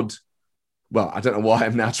really odd. Well, I don't know why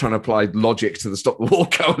I'm now trying to apply logic to the Stop the War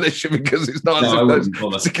coalition, because it's not a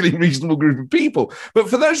particularly reasonable group of people. But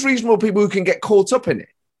for those reasonable people who can get caught up in it,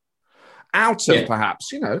 out of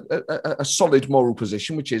perhaps, a solid moral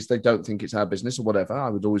position, which is they don't think it's our business or whatever, I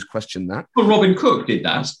would always question that. Well, Robin Cook did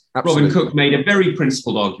that. Absolutely. Robin Cook made a very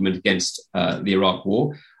principled argument against the Iraq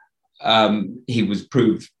war. He was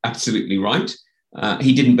proved absolutely right.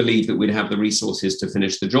 He didn't believe that we'd have the resources to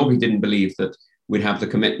finish the job. He didn't believe that we'd have the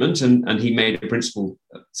commitment, and he made a principled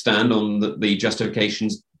stand on that the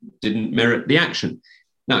justifications didn't merit the action.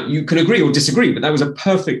 Now, you can agree or disagree, but that was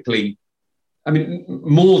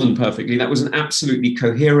more than perfectly, that was an absolutely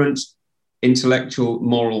coherent, intellectual,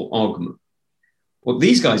 moral argument. What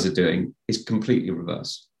these guys are doing is completely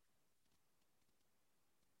reverse.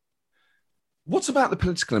 What about the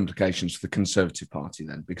political implications for the Conservative Party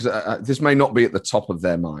then? Because this may not be at the top of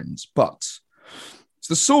their minds, but it's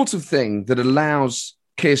the sort of thing that allows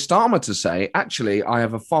Keir Starmer to say, actually, I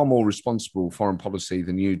have a far more responsible foreign policy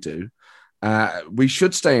than you do. We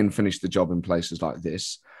should stay and finish the job in places like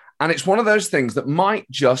this. And it's one of those things that might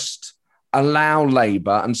just allow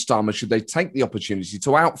Labour and Starmer, should they take the opportunity,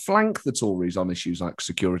 to outflank the Tories on issues like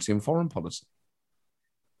security and foreign policy.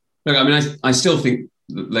 Look, I still think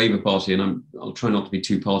the Labour Party, and I'll try not to be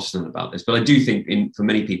too partisan about this, but I do think for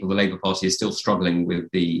many people, the Labour Party is still struggling with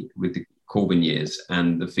the Corbyn years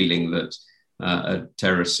and the feeling that a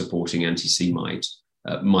terrorist supporting anti-Semite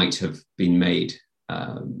might have been made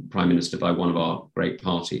Prime Minister by one of our great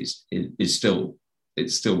parties. It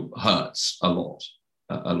still hurts a lot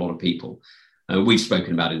of people. We've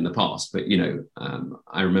spoken about it in the past, but,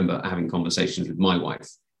 I remember having conversations with my wife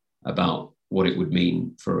about what it would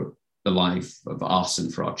mean for the life of us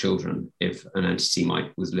and for our children if an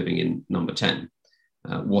anti-Semite was living in number 10.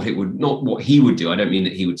 What he would do. I don't mean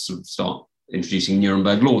that he would sort of start introducing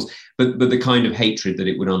Nuremberg laws, but the kind of hatred that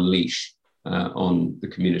it would unleash on the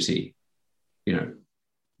community,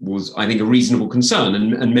 was, I think, a reasonable concern,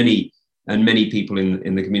 and many people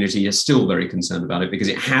in the community are still very concerned about it because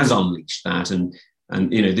it has unleashed that, and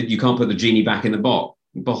that you can't put the genie back in the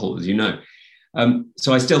bottle, as you know.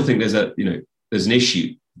 So I still think there's an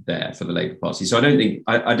issue there for the Labour Party. So I don't think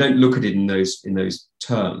I don't look at it in those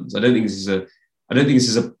terms. I don't think this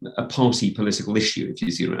is a party political issue, if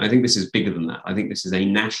you see what I mean. I think this is bigger than that. I think this is a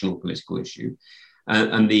national political issue,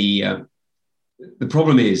 and the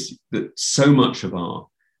problem is that so much of our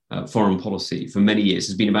foreign policy for many years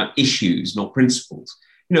has been about issues, not principles.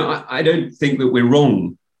 I don't think that we're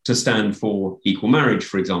wrong to stand for equal marriage,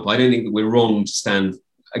 for example. I don't think that we're wrong to stand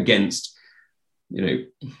against,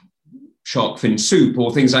 shark fin soup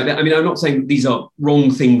or things like that. I mean, I'm not saying these are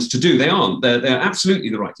wrong things to do. They aren't. They're absolutely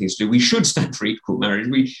the right things to do. We should stand for equal marriage.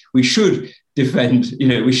 We should defend,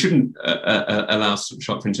 we shouldn't allow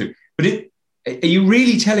shark fin soup. But are you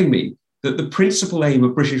really telling me that the principal aim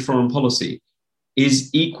of British foreign policy is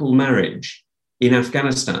equal marriage in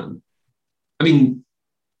Afghanistan? I mean,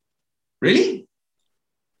 really?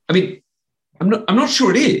 I mean, I'm not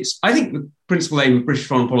sure it is. I think the principal aim of British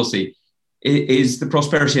foreign policy is the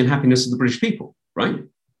prosperity and happiness of the British people, right?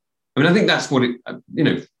 I mean, I think that's what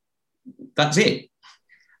that's it.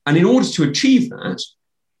 And in order to achieve that,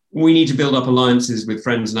 we need to build up alliances with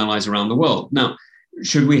friends and allies around the world. Now,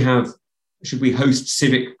 should we host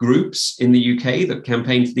civic groups in the UK that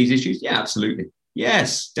campaign for these issues? Yeah, absolutely.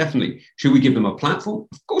 Yes, definitely. Should we give them a platform?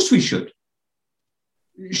 Of course we should.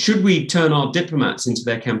 Should we turn our diplomats into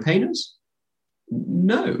their campaigners?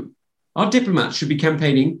 No. Our diplomats should be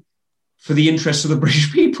campaigning for the interests of the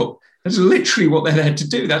British people. That's literally what they're there to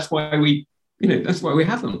do. That's why we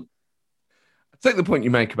have them. I take the point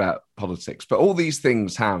you make about politics, but all these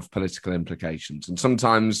things have political implications, and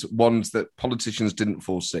sometimes ones that politicians didn't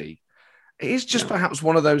foresee. It is just perhaps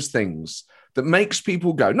one of those things that makes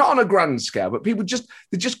people go, not on a grand scale, but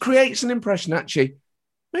it just creates an impression, actually,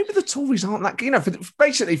 maybe the Tories aren't that,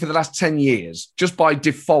 basically for the last 10 years, just by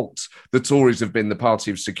default, the Tories have been the party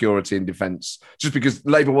of security and defence, just because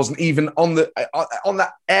Labour wasn't even on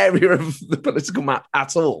that area of the political map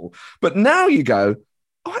at all. But now you go,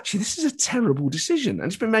 oh, actually, this is a terrible decision. And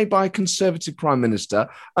it's been made by a Conservative Prime Minister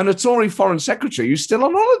and a Tory Foreign Secretary who's still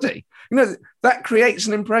on holiday. That creates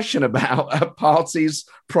an impression about a party's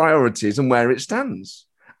priorities and where it stands.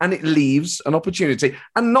 And it leaves an opportunity,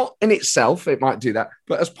 and not in itself, it might do that,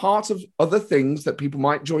 but as part of other things that people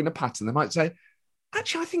might join a pattern, they might say,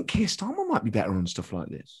 actually, I think Keir Starmer might be better on stuff like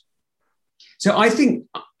this. So I think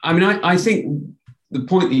the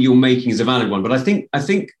point that you're making is a valid one, but I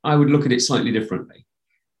think I would look at it slightly differently.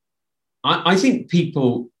 I think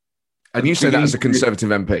people... And you say that as a Conservative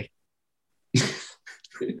MP?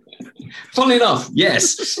 Funnily enough,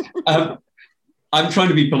 yes. I'm trying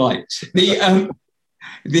to be polite. I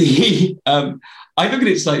look at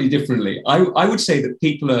it slightly differently. I would say that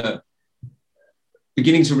people are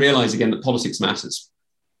beginning to realize again that politics matters.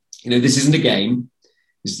 This isn't a game.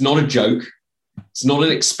 This is not a joke. It's not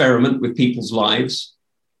an experiment with people's lives.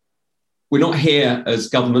 We're not here as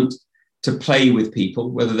government to play with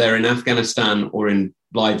people, whether they're in Afghanistan or in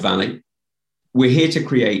Blythe Valley. We're here to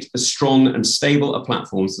create as strong and stable a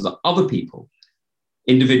platform so that other people,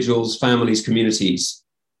 individuals, families, communities,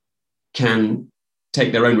 can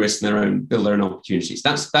take their own risks and build their own opportunities.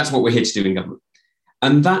 That's what we're here to do in government.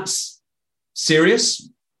 And that's serious.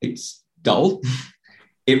 It's dull.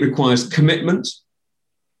 It requires commitment.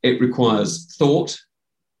 It requires thought.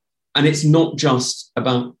 And it's not just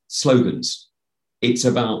about slogans. It's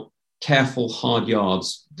about careful, hard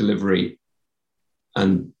yards delivery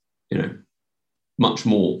and, much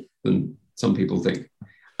more than some people think.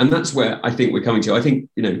 And that's where I think we're coming to. I think,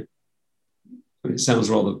 it sounds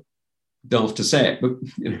rather daft to say it, but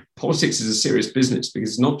politics is a serious business because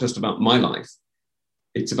it's not just about my life.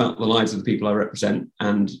 It's about the lives of the people I represent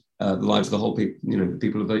and the lives of the whole people, the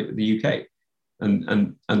people of the UK.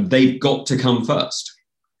 And they've got to come first.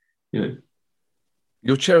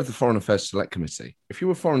 You're chair of the Foreign Affairs Select Committee. If you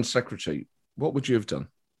were Foreign Secretary, what would you have done?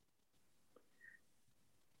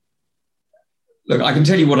 Look, I can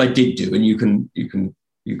tell you what I did do, and you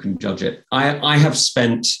can judge it. I have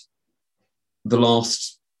spent the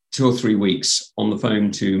last 2 or 3 weeks on the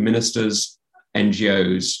phone to ministers,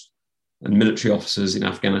 NGOs, and military officers in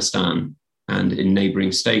Afghanistan and in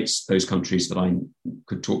neighbouring states, those countries that I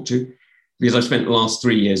could talk to, because I've spent the last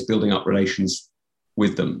 3 years building up relations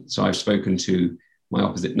with them. So I've spoken to my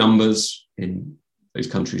opposite numbers in those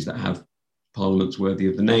countries that have parliaments worthy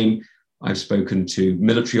of the name. I've spoken to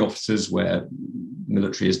military officers where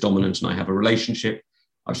military is dominant and I have a relationship.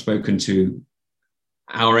 I've spoken to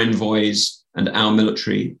our envoys and our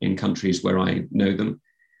military in countries where I know them.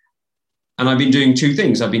 And I've been doing two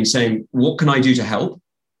things. I've been saying, what can I do to help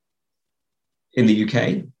in the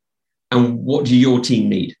UK? And what do your team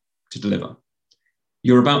need to deliver?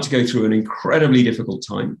 You're about to go through an incredibly difficult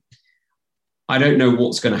time. I don't know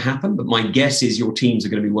what's going to happen, but my guess is your teams are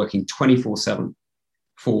going to be working 24/7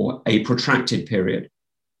 for a protracted period,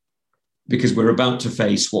 because we're about to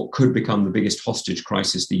face what could become the biggest hostage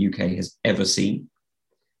crisis the UK has ever seen.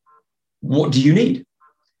 What do you need?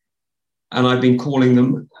 And I've been calling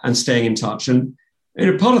them and staying in touch. And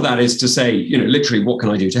part of that is to say, literally, what can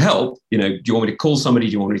I do to help? Do you want me to call somebody?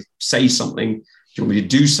 Do you want me to say something? Do you want me to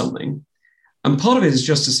do something? And part of it is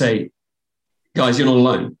just to say, guys, you're not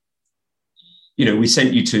alone. We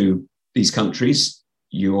sent you to these countries.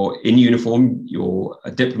 You're in uniform. You're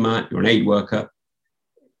a diplomat. You're an aid worker.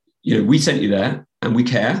 We sent you there and we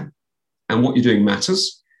care. And what you're doing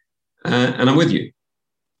matters. And I'm with you.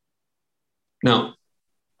 Now,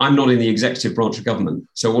 I'm not in the executive branch of government.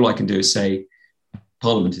 So all I can do is say,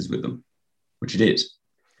 Parliament is with them, which it is.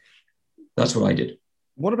 That's what I did.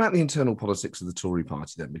 What about the internal politics of the Tory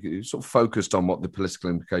party then? Because you sort of focused on what the political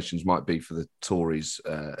implications might be for the Tories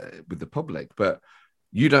with the public, but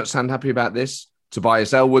you don't sound happy about this.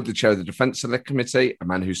 Tobias Ellwood, the chair of the Defence Select Committee, a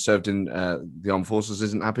man who served in the armed forces,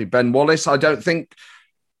 isn't happy. Ben Wallace, I don't think,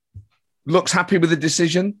 looks happy with the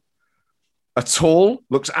decision at all,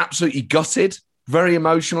 looks absolutely gutted, very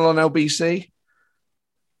emotional on LBC.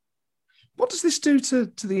 What does this do to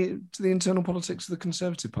the internal politics of the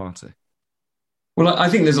Conservative Party? Well, I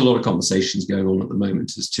think there's a lot of conversations going on at the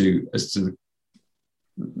moment as to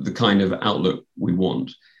the kind of outlook we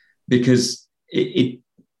want, because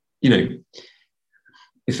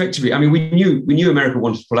effectively, I mean, we knew America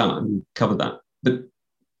wanted to pull out, and we covered that, but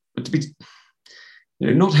to be,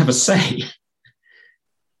 not have a say,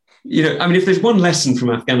 if there's one lesson from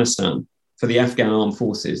Afghanistan for the Afghan armed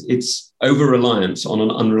forces, it's over-reliance on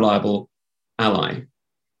an unreliable ally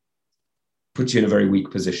puts you in a very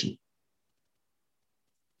weak position.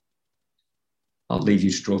 I'll leave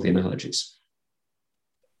you to draw the analogies.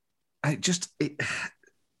 The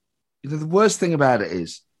worst thing about it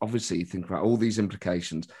is, obviously, you think about all these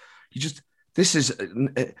implications. This is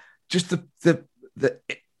just the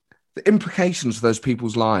implications for those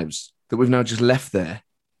people's lives that we've now just left there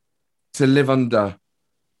to live under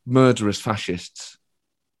murderous fascists,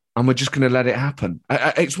 and we're just going to let it happen.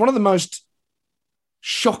 It's one of the most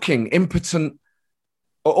shocking, impotent,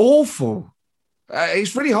 awful.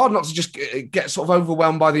 It's really hard not to just get sort of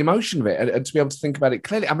overwhelmed by the emotion of it and to be able to think about it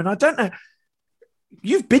clearly. I mean, I don't know.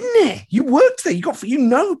 You've been there. You worked there. You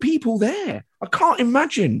know people there. I can't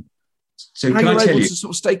imagine how you're able to sort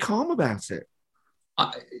of stay calm about it.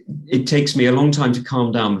 It takes me a long time to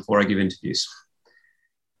calm down before I give interviews.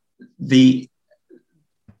 The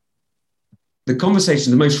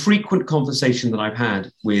conversation, the most frequent conversation that I've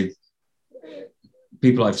had with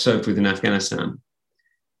people I've served with in Afghanistan,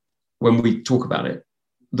 when we talk about it,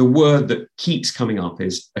 the word that keeps coming up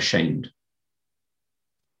is ashamed.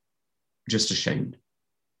 Just ashamed.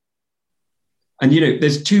 And,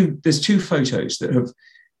 there's two photos that have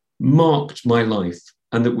marked my life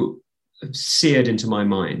and that were seared into my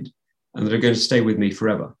mind and that are going to stay with me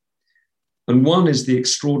forever. And one is the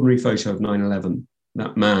extraordinary photo of 9/11,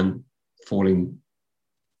 that man falling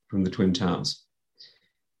from the Twin Towers.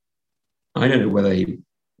 I don't know whether he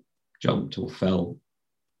jumped or fell,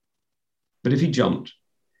 but if he jumped,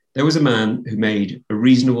 there was a man who made a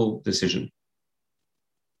reasonable decision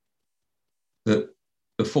that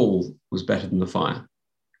the fall was better than the fire.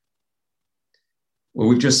 Well,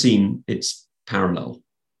 we've just seen its parallel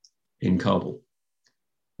in Kabul,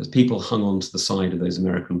 as people hung onto the side of those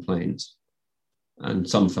American planes, and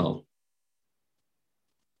some fell.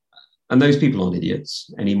 And those people aren't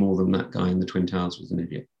idiots any more than that guy in the Twin Towers was an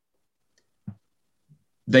idiot.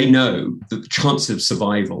 They know that the chance of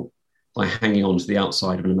survival by hanging on to the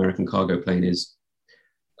outside of an American cargo plane is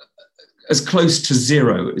as close to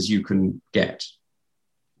zero as you can get.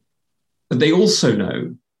 But they also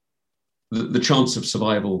know that the chance of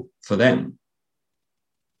survival for them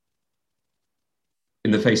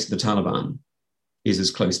in the face of the Taliban is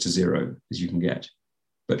as close to zero as you can get.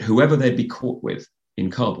 But whoever they'd be caught with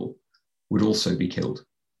in Kabul would also be killed.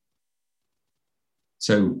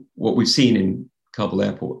 So what we've seen in Kabul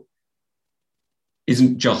airport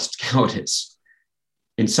isn't just cowardice.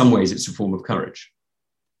 In some ways, it's a form of courage.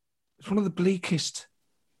 It's one of the bleakest,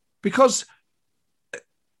 because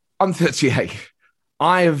I'm 38.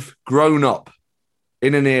 I have grown up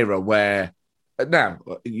in an era where, now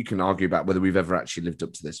you can argue about whether we've ever actually lived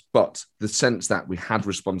up to this, but the sense that we had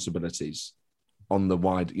responsibilities on the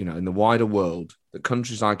wide, in the wider world, that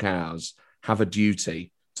countries like ours have a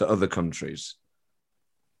duty to other countries.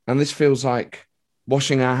 And this feels like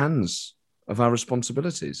washing our hands of our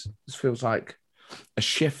responsibilities. This feels like a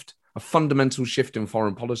shift, a fundamental shift in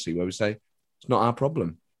foreign policy where we say, it's not our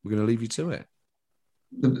problem. We're going to leave you to it.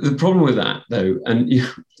 The problem with that, though, and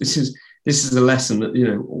this is a lesson that,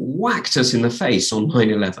 whacked us in the face on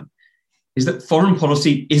 9/11, is that foreign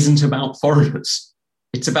policy isn't about foreigners.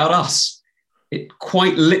 It's about us. It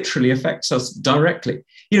quite literally affects us directly.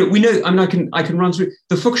 We know, I can run through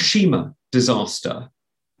the Fukushima disaster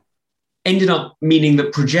ended up meaning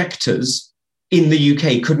that projectors in the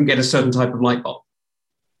UK couldn't get a certain type of light bulb.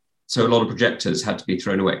 So a lot of projectors had to be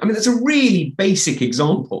thrown away. I mean, that's a really basic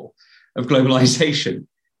example of globalization.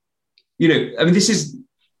 This is,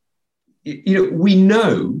 we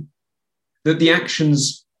know that the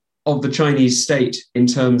actions of the Chinese state in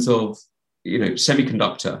terms of,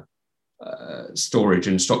 semiconductor storage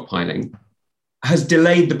and stockpiling has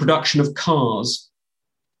delayed the production of cars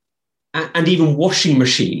and even washing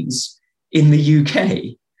machines in the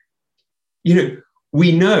UK.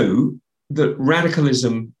 We know that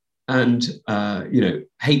radicalism and,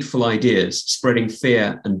 hateful ideas spreading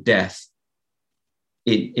fear and death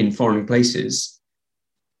in foreign places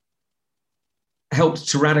helped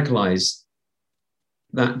to radicalize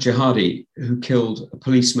that jihadi who killed a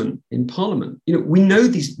policeman in Parliament. We know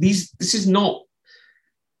this is not,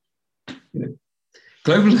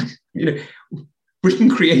 global, Britain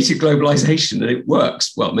created globalization and it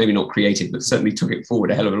works. Well, maybe not created, but certainly took it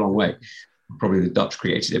forward a hell of a long way. Probably the Dutch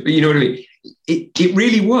created it, but you know what I mean? It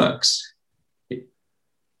really works.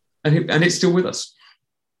 And it's still with us.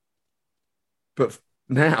 But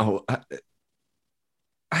now,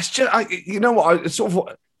 I sort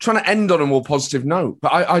of trying to end on a more positive note,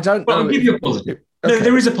 but I don't know. I'll give you a positive. Okay. No,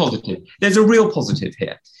 there is a positive. There's a real positive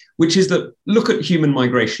here, which is that look at human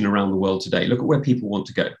migration around the world today. Look at where people want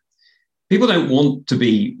to go. People don't want to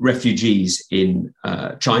be refugees in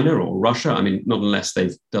China or Russia. I mean, not unless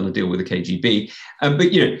they've done a deal with the KGB.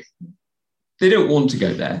 But, they don't want to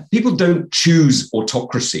go there. People don't choose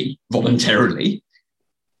autocracy voluntarily.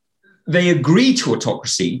 They agree to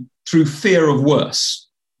autocracy through fear of worse,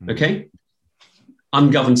 okay?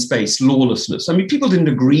 Ungoverned space, lawlessness. I mean, people didn't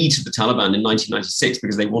agree to the Taliban in 1996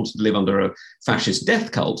 because they wanted to live under a fascist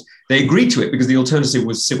death cult. They agreed to it because the alternative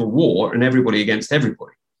was civil war and everybody against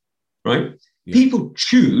everybody, right? Yeah. People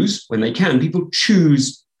choose, when they can, people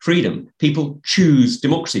choose freedom. People choose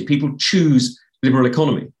democracy. People choose liberal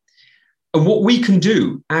economy. And what we can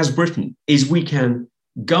do as Britain is we can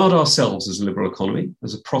guard ourselves as a liberal economy,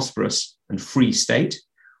 as a prosperous and free state.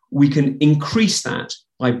 We can increase that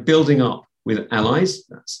by building up with allies.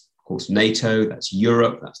 That's, of course, NATO, that's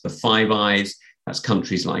Europe, that's the Five Eyes, that's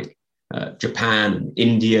countries like Japan and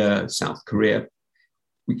India, South Korea.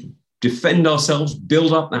 We can defend ourselves,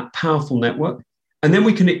 build up that powerful network, and then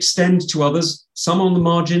we can extend to others, some on the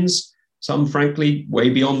margins, some, frankly, way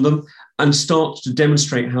beyond them, and start to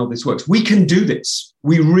demonstrate how this works. We can do this.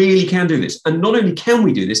 We really can do this. And not only can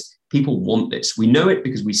we do this, people want this. We know it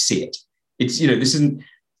because we see it. It's, this isn't,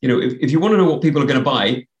 if you want to know what people are going to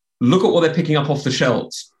buy, look at what they're picking up off the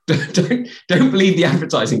shelves. Don't believe the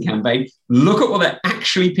advertising campaign. Look at what they're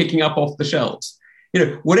actually picking up off the shelves.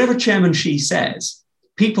 Whatever Chairman Xi says,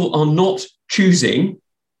 people are not choosing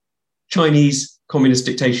Chinese communist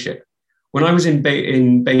dictatorship. When I was in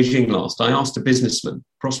Beijing last, I asked a businessman,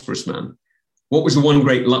 prosperous man, what was the one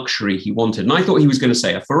great luxury he wanted? And I thought he was going to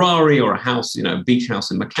say a Ferrari or a house, a beach house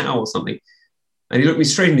in Macau or something. And he looked me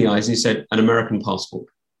straight in the eyes and he said, an American passport.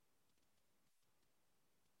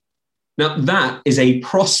 Now, that is a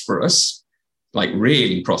prosperous, like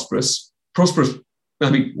really prosperous, I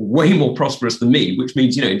mean, way more prosperous than me, which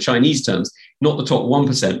means, in Chinese terms, not the top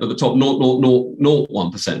 1%, but the top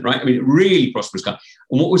 0.001%, right? I mean, really prosperous guy.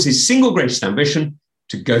 And what was his single greatest ambition?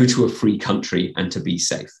 To go to a free country and to be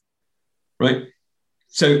safe, right?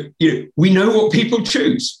 So, we know what people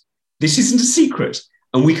choose. This isn't a secret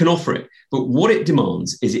and we can offer it. But what it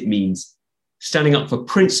demands is it means standing up for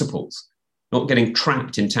principles, not getting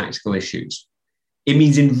trapped in tactical issues. It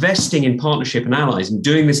means investing in partnership and allies and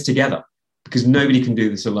doing this together, because nobody can do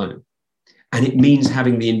this alone. And it means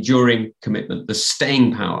having the enduring commitment, the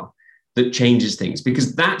staying power that changes things,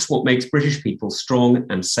 because that's what makes British people strong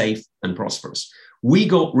and safe and prosperous. We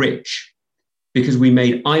got rich because we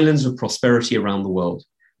made islands of prosperity around the world.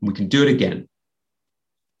 And we can do it again.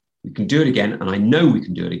 We can do it again. And I know we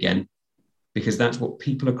can do it again because that's what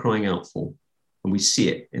people are crying out for. And we see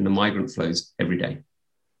it in the migrant flows every day.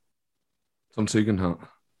 Tom Tugendhat,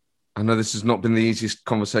 I know this has not been the easiest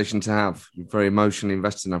conversation to have. You're very emotionally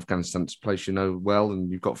invested in Afghanistan. It's a place you know well,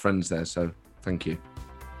 and you've got friends there. So thank you.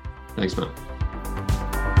 Thanks, Matt.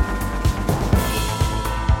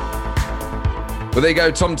 Well, there you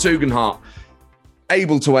go, Tom Tugendhat,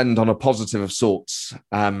 able to end on a positive of sorts.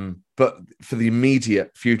 But for the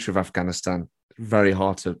immediate future of Afghanistan, very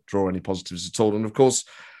hard to draw any positives at all. And of course,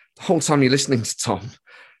 the whole time you're listening to Tom,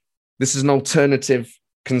 this is an alternative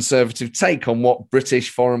conservative take on what British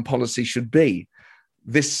foreign policy should be.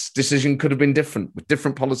 This decision could have been different, with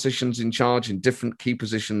different politicians in charge in different key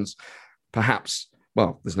positions. Perhaps,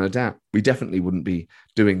 well, there's no doubt, we definitely wouldn't be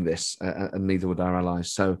doing this, and neither would our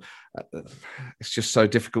allies. So it's just so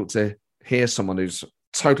difficult to hear someone who's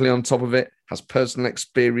totally on top of it, has personal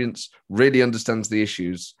experience, really understands the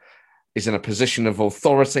issues, is in a position of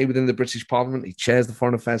authority within the British Parliament. He chairs the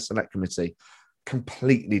Foreign Affairs Select Committee,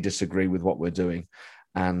 completely disagree with what we're doing.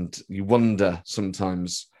 And you wonder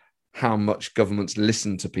sometimes how much governments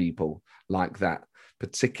listen to people like that,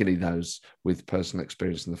 particularly those with personal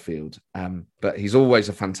experience in the field. But he's always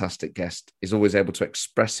a fantastic guest. He's always able to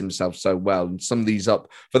express himself so well and sum these up.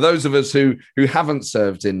 For those of us who haven't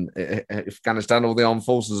served in Afghanistan or the armed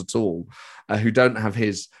forces at all, who don't have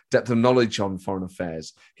his depth of knowledge on foreign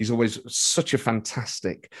affairs, he's always such a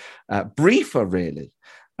fantastic briefer, really,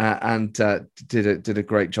 and did a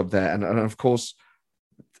great job there. And of course,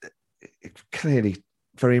 clearly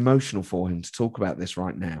very emotional for him to talk about this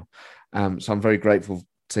right now. So I'm very grateful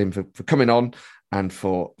to him for coming on and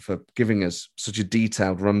for giving us such a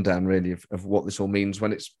detailed rundown, really, of what this all means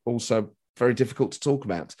when it's also very difficult to talk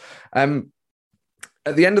about.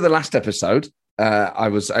 At the end of the last episode, I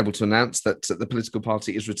was able to announce that the political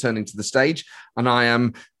party is returning to the stage, and I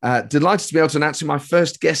am delighted to be able to announce who my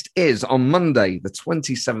first guest is on Monday, the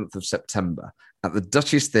 27th of September at the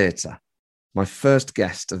Duchess Theatre. My first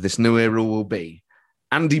guest of this new era will be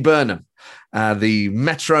Andy Burnham, the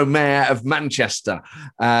Metro Mayor of Manchester,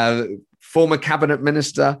 former cabinet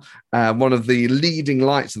minister, one of the leading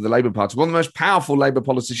lights of the Labour Party, one of the most powerful Labour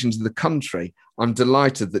politicians in the country. I'm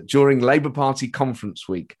delighted that during Labour Party conference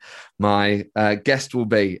week, my guest will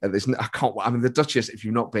be at this. The Duchess, if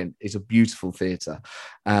you've not been, is a beautiful theatre.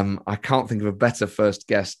 I can't think of a better first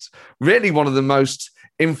guest. Really, one of the most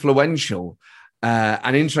influential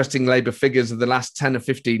and interesting Labour figures of the last 10 or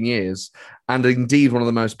 15 years, and indeed one of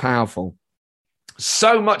the most powerful.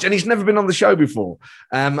 So much, and he's never been on the show before.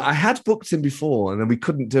 I had booked him before, and then we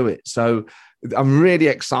couldn't do it. So I'm really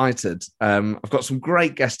excited. I've got some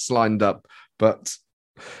great guests lined up, but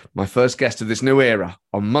my first guest of this new era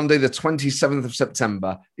on Monday, the 27th of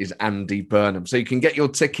September, is Andy Burnham. So you can get your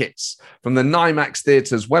tickets from the NIMAX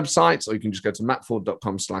Theatre's website, or you can just go to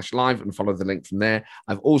mattford.com/live and follow the link from there.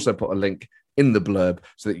 I've also put a link in the blurb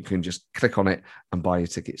so that you can just click on it and buy your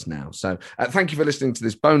tickets now. So thank you for listening to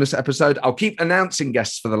this bonus episode. I'll keep announcing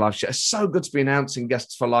guests for the live show. It's so good to be announcing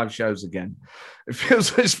guests for live shows again. It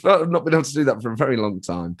feels like I've not been able to do that for a very long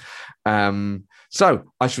time. So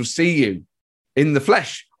I shall see you in the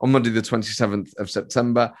flesh on Monday, the 27th of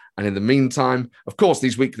September. And in the meantime, of course,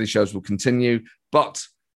 these weekly shows will continue, but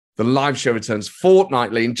the live show returns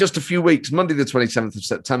fortnightly in just a few weeks, Monday, the 27th of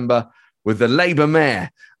September, with the Labour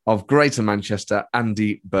Mayor of Greater Manchester,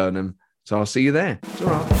 Andy Burnham. So I'll see you there. It's all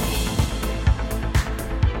right.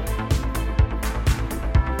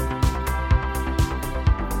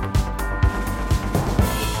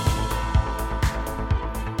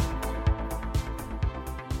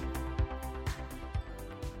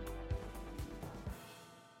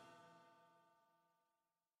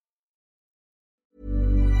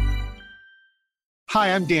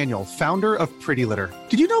 Hi, I'm Daniel, founder of Pretty Litter.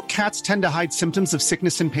 Did you know cats tend to hide symptoms of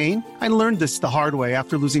sickness and pain? I learned this the hard way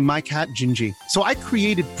after losing my cat, Gingy. So I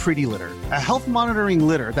created Pretty Litter, a health monitoring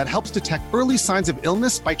litter that helps detect early signs of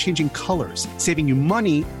illness by changing colors, saving you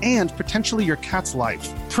money and potentially your cat's life.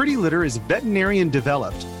 Pretty Litter is veterinarian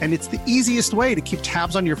developed, and it's the easiest way to keep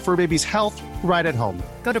tabs on your fur baby's health right at home.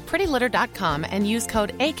 Go to prettylitter.com and use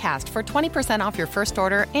code ACAST for 20% off your first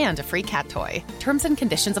order and a free cat toy. Terms and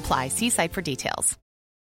conditions apply. See site for details.